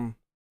like am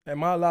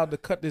I allowed to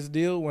cut this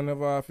deal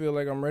whenever I feel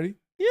like I'm ready?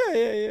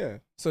 Yeah.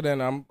 So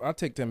then I'll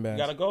take 10 You bands.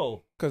 gotta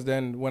go. Cause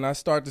then when I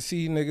start to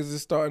see niggas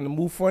is starting to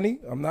move funny,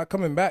 I'm not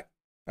coming back.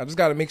 I just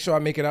gotta make sure I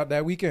make it out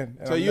that weekend.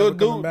 and So I'm you'll never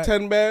coming do back.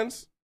 10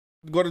 bands?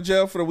 Go to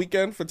jail for the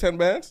weekend for 10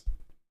 bands?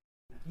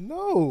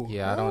 No.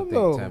 Yeah, I don't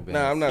know. think 10 bands.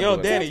 Nah, I'm not Yo,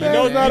 doing Danny, that. you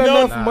know, That's not you know,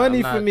 enough Nah, money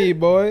I'm for not- me,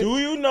 boy. do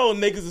you know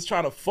niggas is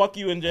trying to fuck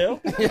you in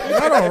jail? Not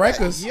on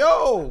Rikers.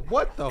 Yo,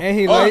 what the And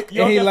he Oh, light.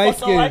 you And don't he get light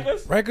fucked on skinned.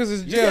 Rikers? Rikers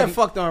is You jail. get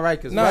fucked on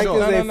Rikers. No, for no,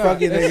 sure. they no.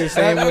 fucking niggas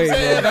same way, bro.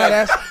 No,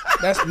 that's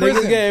Niggas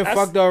prison. getting That's-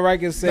 fucked on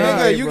Rikers same Nah,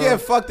 way, Nigga, you bro.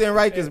 get fucked in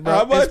Rikers, bro.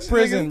 How much It's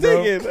prison,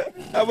 niggas bro.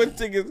 taking? How much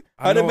tickets?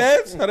 I 100 know-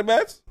 bands? 100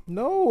 bands?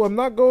 No, I'm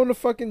not going to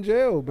fucking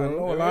jail, bro. I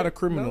know a lot of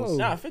criminals.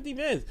 No. Nah, 50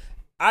 bands.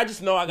 I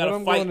just know I What gotta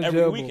I'm fight going to every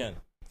jail for? weekend.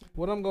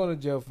 What I'm going to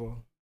jail for?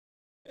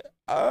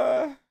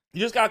 You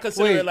just gotta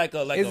consider Wait, it like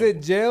a is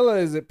it jail or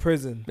is it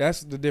prison?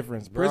 That's the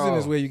difference. Prison Bro.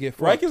 is where you get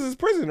fucked. Rikers is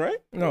prison, right?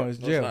 No, it's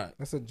No, jail. not.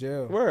 That's a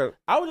jail. Word.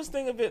 I would just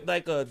think of it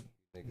like a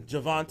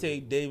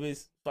Javante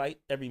Davis fight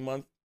every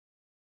month.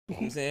 You know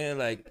what I'm saying?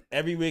 Like,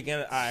 every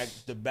weekend,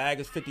 the bag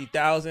is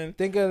 50,000.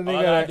 Think of a All nigga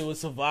I gotta that do is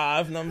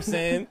survive, you know what I'm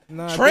saying?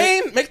 Nah,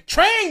 train,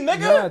 nigga.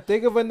 Nah,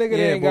 think of a nigga that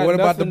Yeah, ain't but got what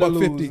about the nothing to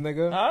buck lose, 50?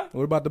 nigga. Huh?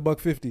 What about the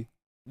 $150?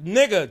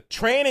 Nigga,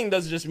 training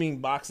doesn't just mean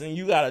boxing.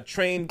 You gotta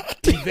train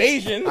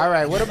evasion. All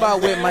right, what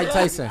about with Mike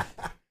Tyson?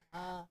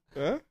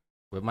 Huh?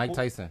 With Mike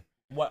Tyson.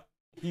 What?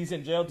 He's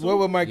in jail too? What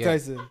with Mike Yeah.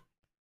 Tyson?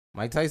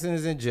 Mike Tyson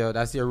is in jail.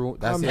 That's your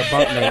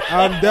bunkmate.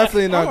 I'm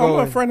definitely not I'm gonna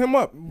going. friend him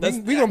up. We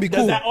gonna be Does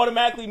cool. that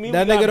automatically mean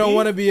That we got nigga don't beef?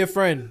 want to be a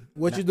friend.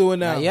 What you doing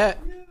now? Not yet.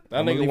 That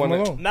I'm gonna nigga leave him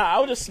want alone. Nah, I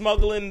was just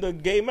smuggling the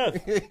gay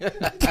meth.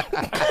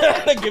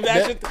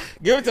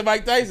 Give it to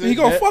Mike Tyson. He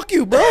gonna fuck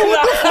you, bro.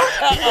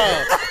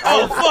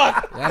 Oh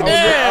fuck!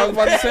 That I was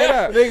about to say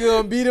that. Nigga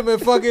gonna beat him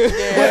and fucking.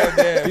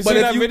 Yeah. You But seen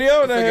if that you-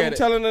 video that forget him it.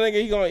 telling the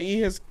nigga he gonna eat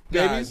his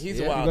Nah, babies? he's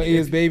Yeah. a You wild. gonna eat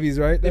his babies,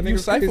 right? That If you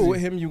nigga's cipher crazy. with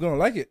him, you gonna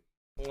like it.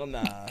 Well,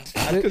 nah.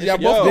 Cause y'all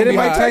both Yo, gonna Didn't be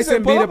Mike high.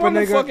 Tyson pull beat up a on the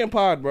nigga? fucking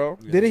pod, bro.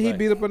 Didn't he Right.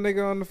 beat up a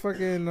nigga on the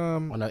fucking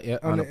on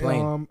the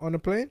plane. on the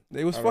plane?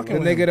 They was I fucking The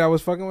with nigga him. that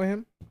was fucking with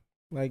him,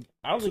 like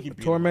I don't think he beat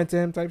him up. tormenting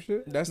him type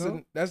shit. That's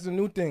No? the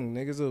new thing.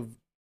 Niggas will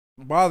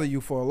bother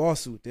you for a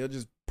lawsuit. They'll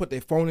just put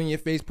their phone in your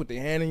face, put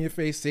their hand in your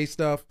face, say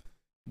stuff,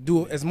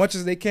 do as much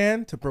as they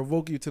can to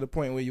provoke you to the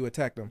point where you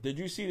attack them. Did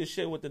you see the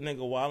shit with the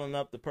nigga wilding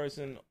up the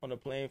person on the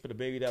plane for the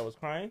baby that was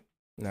crying?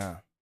 Nah.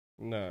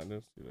 Nah,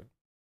 let's see that.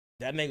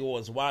 That nigga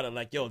was wilding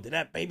like, yo, did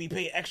that baby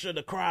pay extra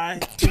to cry?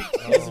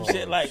 And some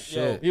shit like,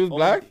 yo. shit. He was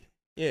black?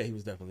 Yeah, he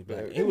was definitely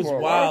black. Yeah, He was come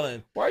on,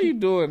 wilding. Why are you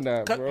doing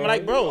that, Cut, bro?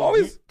 like, bro,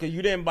 always. because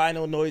you didn't buy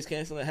no noise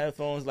canceling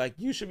headphones. Like,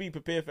 you should be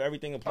prepared for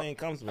everything a plane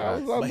comes with. I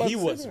was But about he to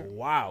say was that.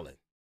 wilding.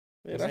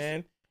 Yeah, You know what I'm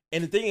saying?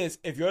 And the thing is,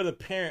 if you're the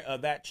parent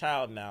of that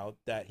child now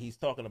that he's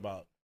talking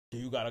about, do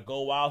you gotta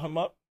go wild him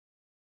up?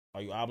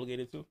 Are you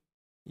obligated to?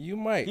 You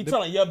might. He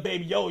telling your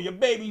baby, yo, your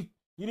baby,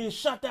 you didn't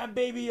shut that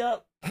baby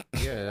up.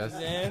 Yeah, that's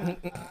Man,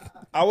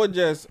 I would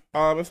just,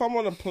 if I'm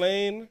on a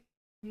plane,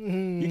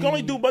 you can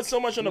only do but so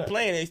much on the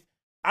plane.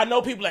 I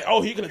know people like,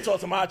 oh, he could have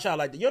talked to my child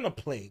like that. You're on a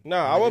plane. no,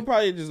 I would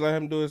probably just let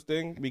him do his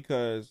thing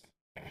because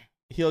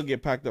he'll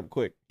get packed up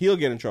quick. He'll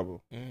get in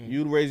trouble.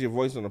 You raise your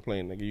voice on the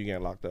plane, nigga, you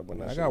getting locked up when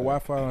that I shit got happen.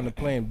 Wi-Fi on the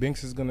plane.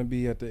 Binks is gonna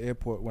be at the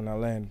airport when I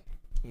land.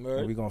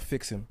 And we gonna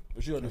fix him.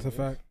 What you gonna That's a do,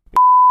 fact.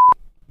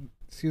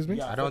 Excuse me.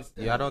 Yeah. I don't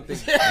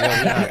think. Yeah,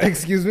 we not-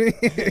 Excuse me.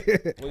 What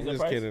is I'm that just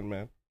price? kidding,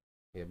 man.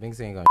 yeah, Binks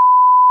ain't gonna.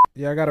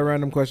 Yeah, I got a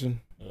random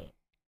question.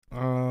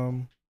 Yeah.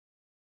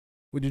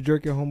 Would you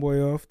jerk your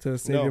homeboy off to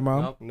save No. your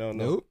mom? Nope. No.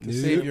 Nope. To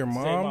save your Save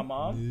my mom.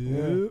 mom?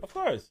 Yeah. Of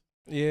course.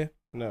 Yeah.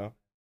 No.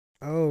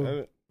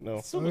 Oh,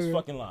 No. Super's Okay.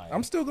 fucking lying.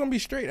 I'm still gonna be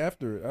straight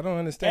after it. I don't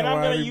understand and I'm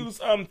why. gonna every- use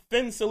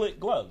thin sillet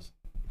gloves.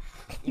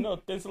 You know,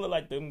 thin sillet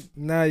like them.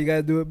 nah, you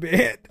gotta do it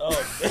bad. Oh,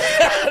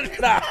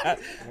 nah.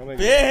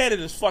 Bareheaded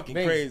is fucking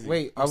Binks, crazy.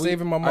 Wait, I'm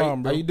saving my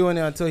mom, bro. Are you doing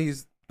it until he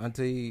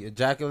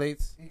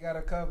ejaculates? He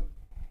gotta come.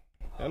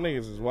 That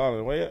niggas is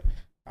wilding. Wait,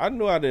 I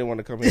knew I didn't want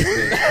to come here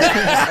today.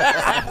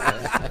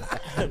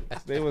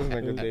 Today wasn't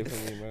a good day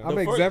for me, man. I'm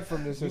The first- exempt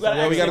from this. you gotta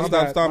My ask- we gotta bad,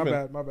 stop my stomping.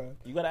 bad, my bad.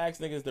 You gotta ask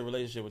niggas the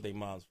relationship with their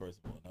moms first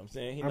of all. You know what I'm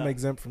saying he I'm not,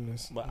 exempt from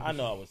this. but I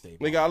know I would say.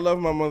 Nigga, I love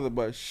my mother,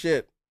 but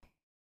shit.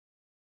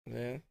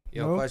 Man.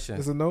 Yo, No? question.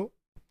 It's a no.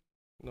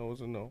 No,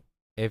 it's a no.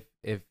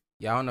 If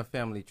y'all on a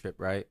family trip,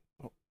 right?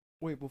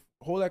 Wait,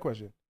 hold that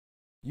question.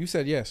 You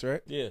said yes,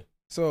 right? Yeah.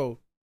 So,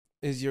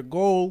 is your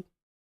goal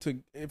to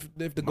if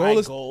the My goal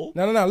is goal.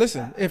 no.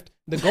 Listen, if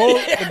the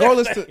goal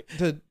is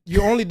to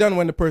you're only done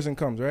when the person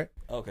comes, right?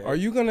 Okay. Are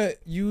you gonna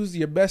use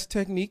your best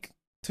technique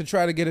to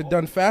try to get it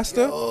done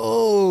faster?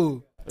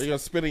 Oh, Are you gonna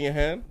spit in your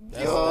hand?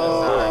 That's I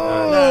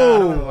not-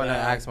 don't want to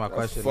ask my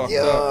question. fucked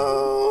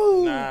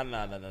yo. Nah.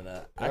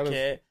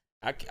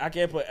 I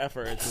can't put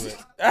effort into it.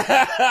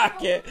 I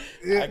can't.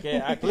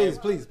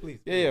 Please.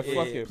 Yeah,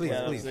 fuck it. Please,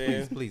 Yeah, please,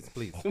 I'm please,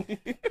 please.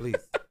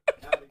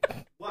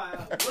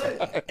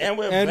 And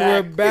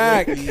we're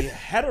back. with the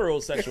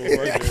heterosexual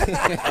version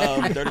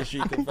of Dirty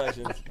Street Confessions.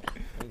 You know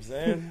what I'm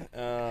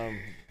saying?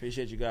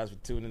 Appreciate you guys for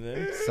tuning in.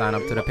 You Sign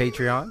up to the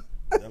Patreon. know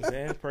what I'm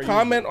saying? Per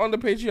Comment usual. on the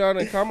Patreon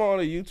and comment on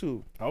the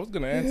YouTube. I was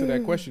gonna answer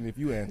that question if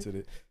you answered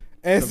it.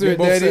 'Cause Answer we it,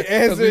 both daddy. said- 'cause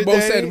Answer we it, both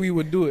daddy. said we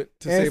would do it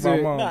to save Answer our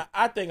it. mom. Nah,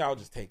 I think I'll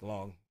just take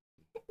long.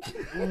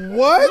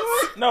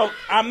 What? No,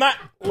 I'm not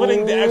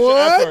putting the extra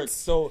What? effort.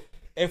 So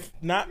if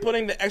not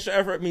putting the extra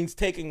effort means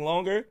taking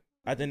longer,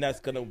 I think that's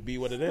gonna be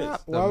what it is.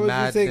 Why would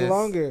you take madness.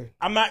 longer?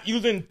 I'm not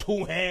using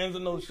two hands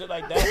and no shit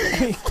like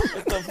that.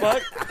 What the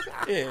fuck?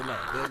 Yeah, no.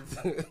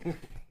 that's-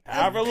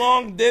 However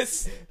long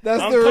this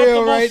That's the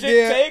real uncomfortable right shit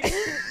there. takes,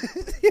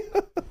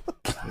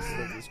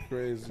 It's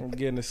crazy. I'm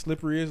getting the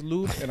slipperiest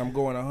loose, and I'm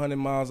going 100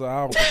 miles an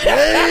hour.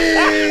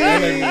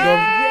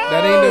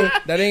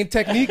 that ain't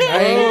technique.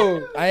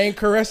 I ain't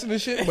caressing the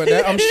shit, but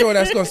I'm sure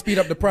that's gonna speed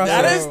up the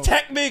process. that is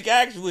technique,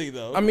 actually,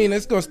 though. I mean,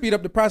 it's gonna speed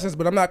up the process,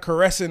 but I'm not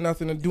caressing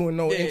nothing and doing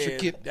no Yeah,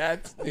 intricate.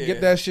 That's, yeah,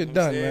 Get that shit you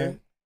know what I'm done, saying? man.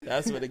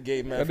 That's what the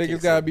gay man. That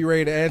niggas gotta be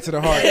ready to answer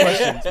the hard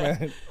questions,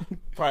 man.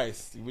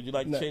 Price. Would you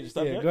like to change the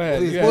subject? Yeah, go ahead.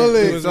 Please You pull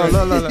had- it. you was So,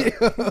 ready.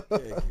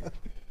 look.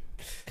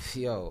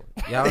 Yo,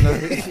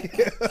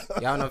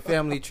 y'all on a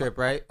family trip,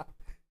 right?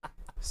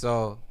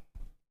 So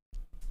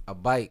a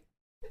bike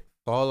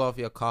fall off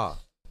your car.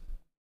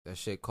 That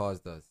shit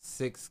caused a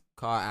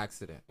 6-car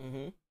accident.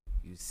 Mm-hmm.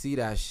 You see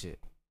that shit.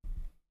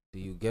 Do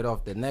you get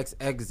off the next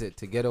exit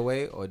to get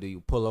away, or do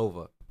you pull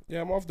over?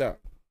 Yeah, I'm off that.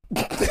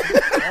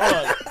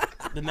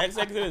 The next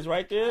exit is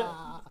right there.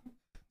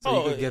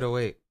 So you can get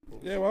away.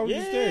 Yeah, why would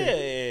you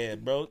stay? Yeah,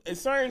 bro.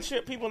 It's certain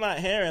shit people not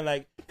hearing.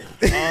 Like,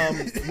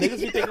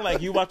 niggas be thinking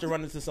like you about to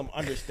run into some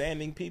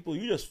understanding people.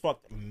 You just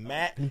fucked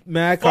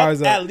mad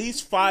cars at up.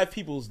 least 5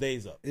 people's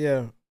days up.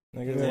 Yeah.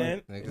 And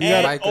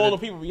Niggas all the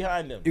people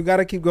behind them. You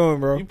gotta keep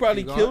going, bro. You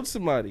probably Keep killed going.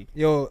 somebody.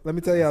 Yo, let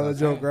me tell y'all a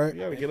joke, right? You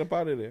gotta get up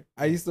out of there.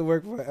 I used to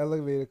work for an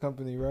elevator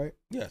company, right?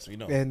 Yes, we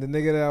know. And the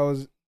nigga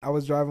that I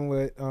was driving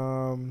with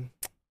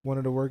one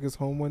of the workers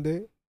home one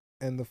day,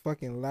 and the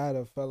fucking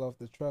ladder fell off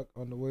the truck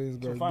on the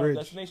Williamsburg Some Final Bridge.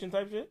 Destination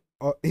type shit.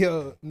 Oh,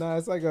 yo, nah,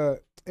 it's like a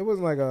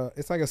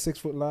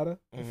 6-foot ladder.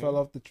 It fell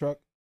off the truck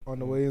on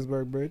the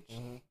Williamsburg Bridge,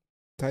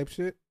 type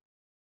shit.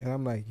 And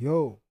I'm like,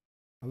 yo,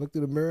 I looked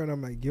through the mirror and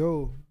I'm like,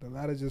 yo, the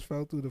ladder just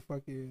fell through the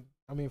fell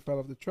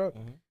off the truck.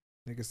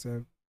 Nigga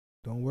said,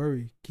 don't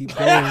worry, keep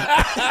going.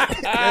 Hey,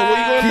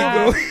 what you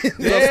gonna do?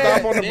 You gonna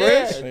stop on the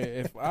bridge?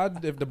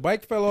 If the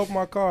bike fell off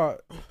my car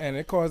and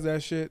it caused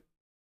that shit,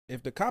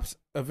 if the cops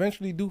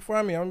eventually do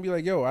find me, I'm gonna be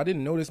like, yo, I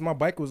didn't notice my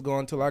bike was gone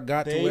until I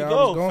got There to you where I was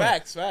go. going.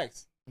 Facts.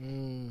 Facts.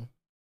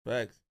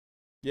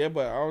 Yeah,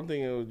 but I don't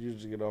think it would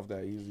usually get off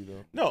that easy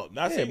though. No,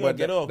 not saying Yeah, you but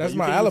get off. that's but you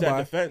my can use that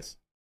alibi. defense.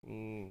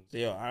 So,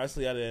 yo,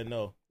 honestly, I didn't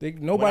know.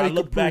 Nobody when I could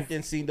looked prove. back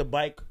and seen the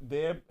bike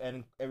there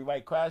and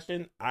everybody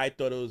crashing, I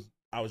thought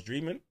I was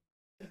dreaming.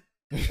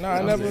 Nah,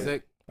 I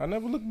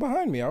never looked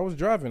behind me. I was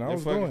driving. I Yeah,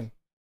 was fuck it. going.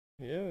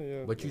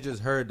 Yeah. But you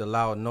just heard the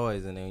loud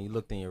noise, and then when you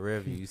looked in your rear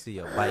view, you see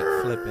a bike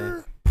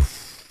flipping,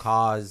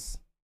 cars.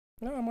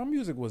 Nah, my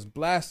music was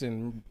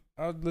blasting.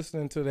 I was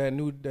listening to that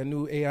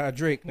new AI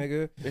Drake,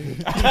 nigga.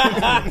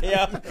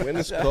 Yeah. When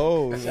it's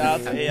cold.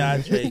 Shout out to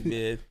AI Drake,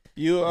 man.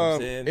 You know what I'm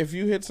saying? if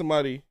you hit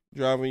somebody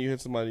driving, you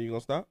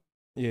gonna stop?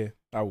 Yeah,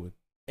 I would.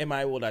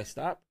 Would I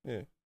stop?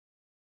 Yeah.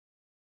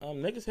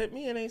 Niggas hit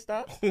me and ain't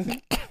stop.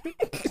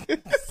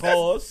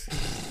 Pause.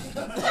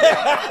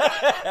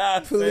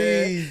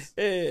 Please.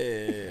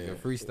 Yeah. You're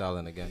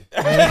freestyling again.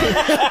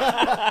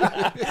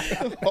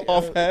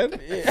 Offhand?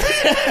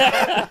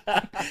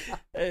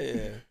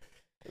 Yeah.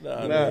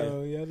 Nah.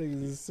 Yo, y'all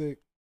niggas is sick.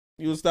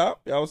 You would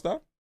stop? Y'all would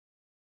stop?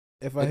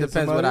 If I It hit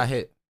depends what somebody, I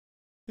hit.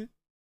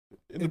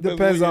 It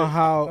depends on I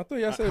how thought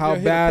y'all said if y'all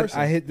hit a bad person.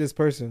 I hit this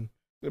person.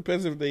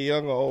 Depends if they're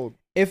young or old.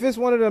 If it's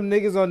one of them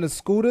niggas on the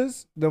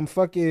scooters, them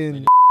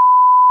fucking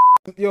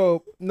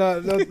yo, no.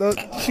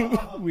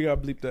 We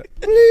gotta bleep that.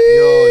 Yeah.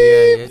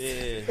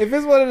 If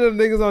it's one of them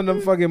niggas on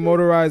them fucking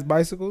motorized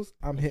bicycles,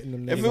 I'm hitting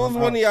them niggas. If it was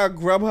one of y'all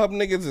Grubhub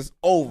niggas, it's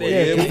over.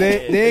 yeah, 'cause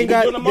they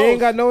ain't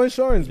got no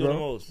insurance,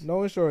 bro.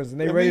 No insurance, and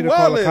they They ready be to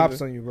call the wildin'.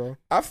 cops on you, bro.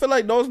 I feel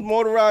like those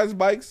motorized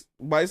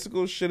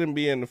bicycles shouldn't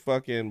be in the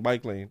fucking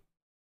bike lane.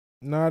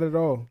 Not at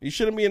all. You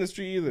shouldn't be in the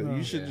street either. No.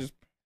 You should just.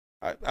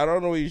 I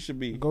don't know where you should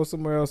be. Go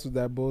somewhere else with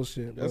that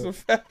bullshit. That's bro. a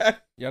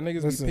fact. Y'all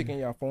niggas Listen. be picking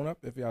y'all phone up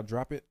if y'all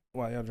drop it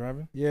while y'all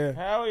driving. Yeah,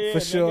 Hell yeah. for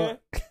nigga. sure.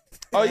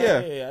 Oh yeah.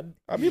 Yeah.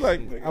 I'd be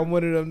like, I'm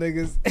one of them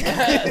niggas.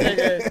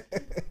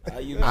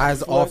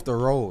 Eyes off the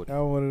road.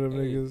 I'm one of them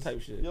niggas.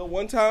 Type shit. yo,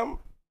 one time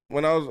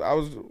when I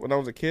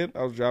was a kid,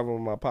 I was driving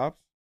with my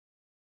pops,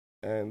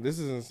 and this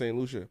is in St.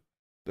 Lucia.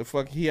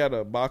 He had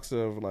a box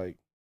of like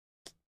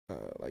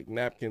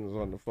napkins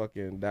on the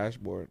fucking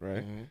dashboard,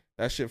 right?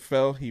 That shit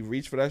fell. He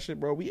reached for that shit,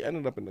 bro. We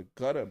ended up in the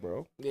gutter,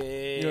 bro. Yeah.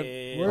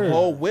 The Word.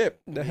 whole whip.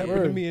 That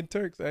happened to me in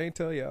Turks. I ain't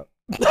tell y'all.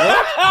 What?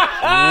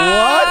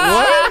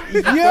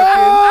 Yo!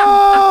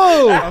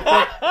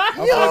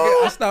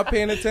 I stopped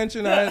paying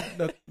attention.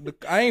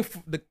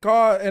 The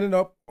car ended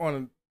up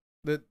on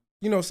the.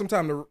 You know,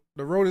 sometimes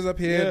the road is up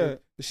here. Yeah.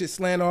 The shit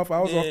slant off. I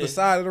was off Yeah. the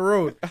side of the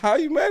road, How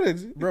you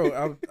manage?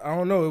 bro. I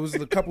don't know. It was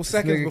a couple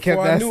seconds Nigga before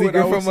kept I that knew it.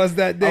 secret I was, from us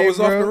that day, I was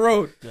off the bro.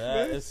 road.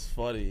 That is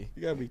funny.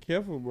 You gotta be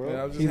careful, bro.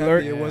 Yeah, I was just He happy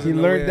learned. it He wasn't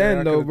learned nowhere I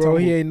then though, could've bro.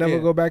 He tumbled. ain't never Yeah.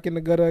 go back in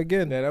the gutter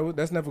again. Yeah,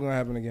 that's never gonna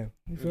happen again.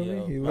 You feel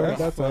Yo, me? He bro, learned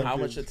that time. How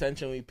much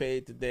attention we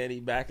paid to Danny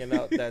backing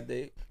out that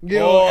day?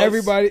 Yo, Pause.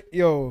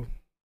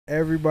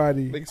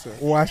 everybody, Think so.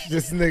 watch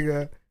this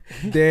nigga,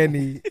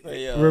 Danny,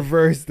 Yo.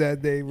 reverse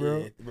that day, bro.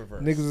 Yeah,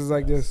 reverse. Niggas was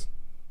like this.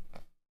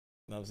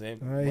 You know what I'm saying?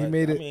 All right, he But,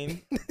 made it. I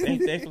mean,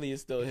 thankfully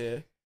it's still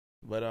here.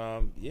 But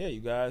yeah, you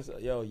guys,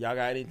 y'all got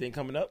anything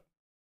coming up?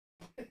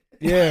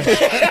 Yeah.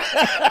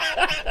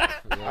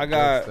 I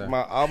got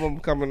my album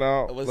coming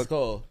out. What's it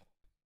called?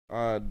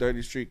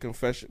 Dirty Street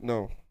Confession.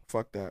 No,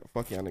 fuck that.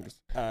 Fuck y'all niggas.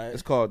 All right,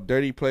 It's called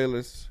Dirty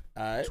Playlist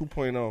all right.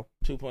 2.0.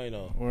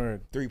 2.0,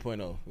 Word.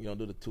 3.0. We don't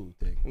do the 2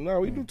 thing.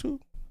 No, we do 2.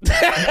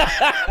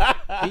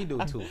 He do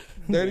too.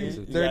 Dirty You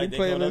got Dirty anything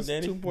going on, Playlist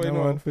Danny? 2.0. No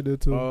one for the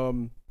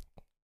two.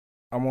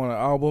 I'm on an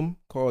album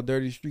called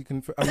Dirty Playlist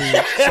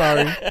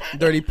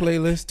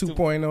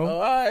 2.0. Oh, all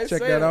right,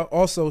 Check say that it. out.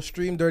 Also,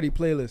 stream Dirty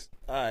Playlist.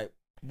 All right,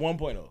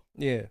 1.0.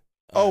 Yeah.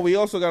 Oh, we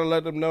also gotta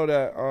let them know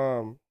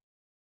that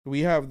we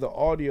have the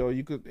audio.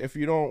 You could if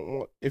you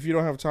don't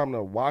have time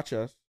to watch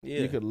us, Yeah.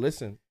 you could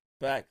listen.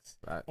 Facts.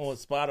 Facts. On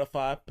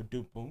Spotify.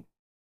 Ba-doom-boom.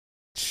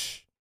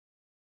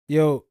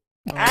 Yo.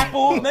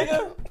 Apple,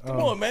 nigga. Come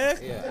on, man.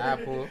 Yeah,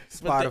 Apple,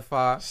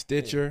 Spotify,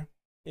 Stitcher.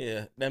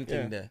 Yeah, them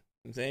things there.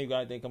 I'm saying you got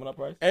anything coming up,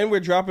 right? And we're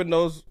dropping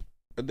those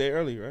a day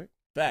early, right?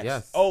 Facts.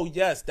 Yes. Oh,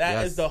 yes. That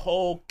Yes. is the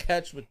whole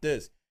catch with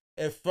this.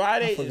 If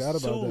Friday forgot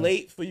is too about that.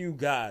 late for you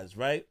guys,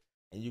 right?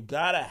 And you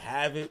got to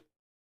have it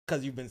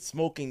because you've been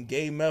smoking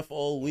gay meth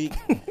all week,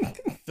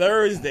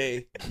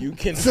 Thursday, you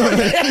can.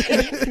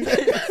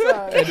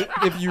 And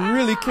if you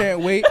really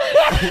can't wait,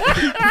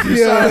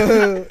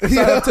 Yo.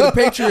 sign up to the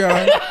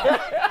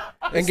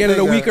Patreon and get it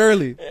a week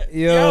early.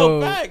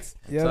 Yo, facts.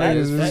 Yeah, So that that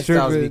is is- that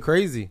sounds be tripping.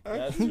 crazy.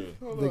 That's true.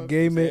 The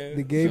game,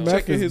 the game So meth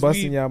checking is his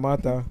busting weed. y'all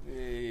mata.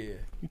 Yeah.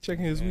 You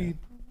checking his weed?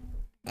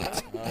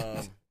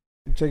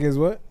 Check his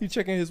what? You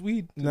checking his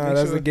weed? to Nah, make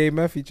that's sure- a gay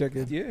meth he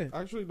checking. Yeah.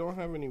 I actually don't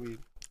have any weed.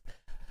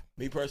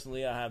 Me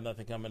personally, I have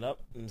nothing coming up,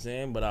 you know what I'm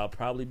saying, but I'll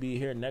probably be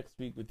here next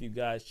week with you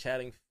guys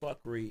chatting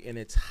fuckery in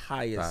its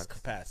highest Facts.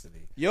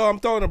 capacity. Yo, I'm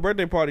throwing a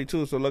birthday party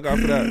too, so look out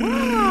for that.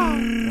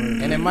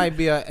 And it might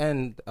be an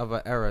end of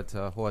an era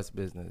to horse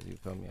business. You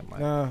feel me?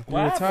 Nah, You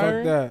fuck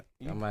retiring? that.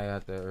 I might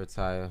have to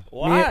retire.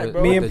 Why, With-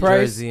 bro? me with and the Price-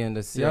 jersey and the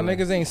Y'all ceiling.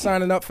 niggas ain't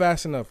signing up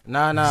fast enough.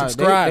 Nah,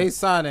 Subscribe. they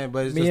signing,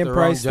 but it's Me just and the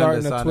wrong Price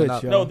gender starting a signing Twitch,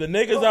 up. yo. No, the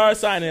niggas are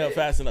signing up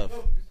fast enough.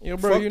 Yo,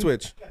 bro, Fuck you,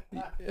 Twitch.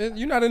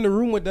 you're not in the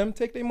room with them.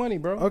 Take their money,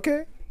 bro.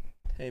 Okay.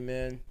 Hey,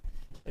 man.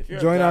 If you're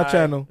Join a our guy,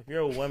 channel. If you're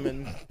a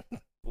woman,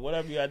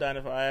 whatever you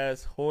identify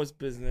as, horse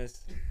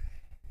business,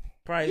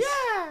 Price.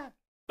 Yeah.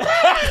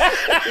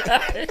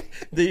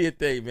 Do your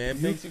thing, man.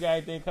 Thanks, you got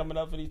anything coming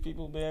up for these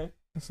people, man?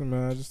 Listen,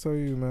 man, I just told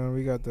you, man,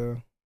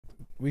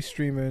 we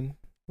streaming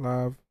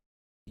live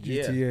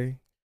Yeah. GTA,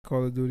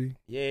 Call of Duty,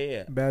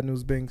 Yeah. Bad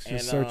News Binks.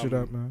 Just And, search it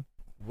up, man.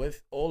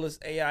 With all this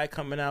AI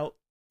coming out,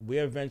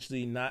 we're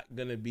eventually not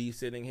going to be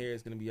sitting here.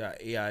 It's going to be our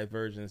AI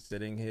version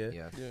sitting here.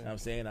 Yes. You know what I'm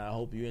saying? I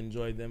hope you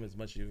enjoyed them as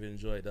much as you've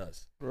enjoyed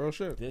us. Real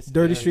shit. This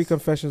Dirty is- Street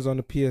Confessions on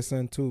the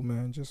PSN too,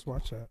 man. Just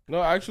watch that.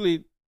 No,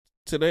 actually,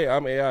 today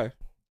I'm AI.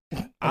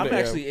 I'm the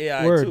actually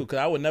AI Word. too, because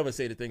I would never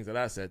say the things that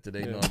I said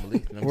today Yeah. normally.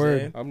 You know what Word. I'm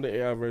saying? I'm the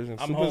AI version.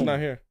 I'm Super's home. not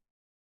here.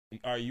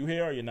 Are you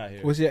here or you're not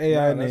here? What's your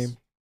AI Nah, that's- name?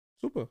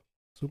 Super.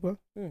 Super?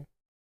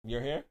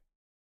 You're here?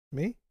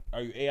 Me?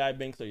 Are you AI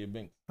Binks or you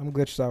Binks? I'm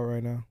glitched out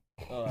right now.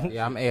 Yeah.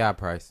 Yeah, I'm AI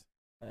Price.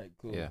 All right,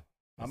 cool. Yeah.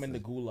 I'm in the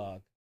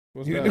gulag.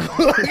 What's You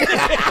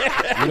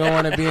that? You don't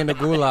want to be in the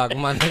gulag,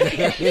 my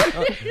nigga.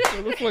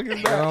 You What the fuck is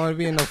don't that? want to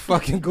be in the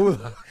fucking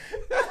gulag.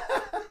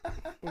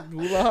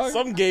 Gulag?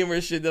 Some gamer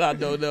shit that I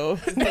don't know.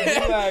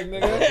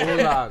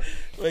 Gulag.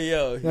 But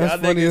yo, That's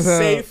y'all funny niggas as hell.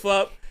 safe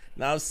up.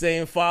 Now I'm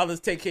saying fathers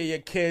take care of your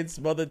kids,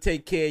 mother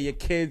take care of your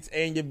kids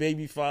and your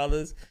baby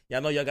fathers.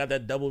 Y'all know y'all got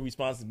that double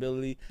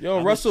responsibility. Yo,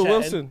 I'm Russell chatting.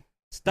 Wilson.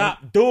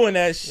 Stop doing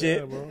that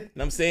shit. Yeah, bro. Know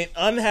what I'm saying?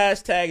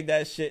 Unhashtag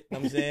that shit. Know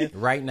what I'm saying?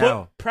 Right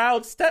now. Put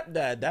proud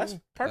stepdad. That's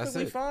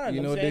perfectly it. fine.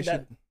 You Know know what what I'm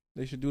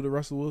they saying? should do to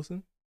Russell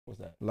Wilson?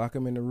 What's that? Lock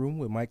him in the room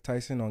with Mike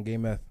Tyson on Gay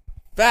Meth.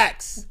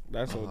 Facts.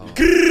 That's what.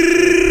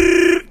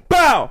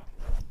 Bow.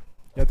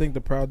 Y'all think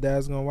the Proud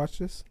Dad's gonna watch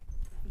this?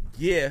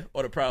 Yeah,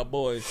 or the Proud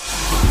Boys.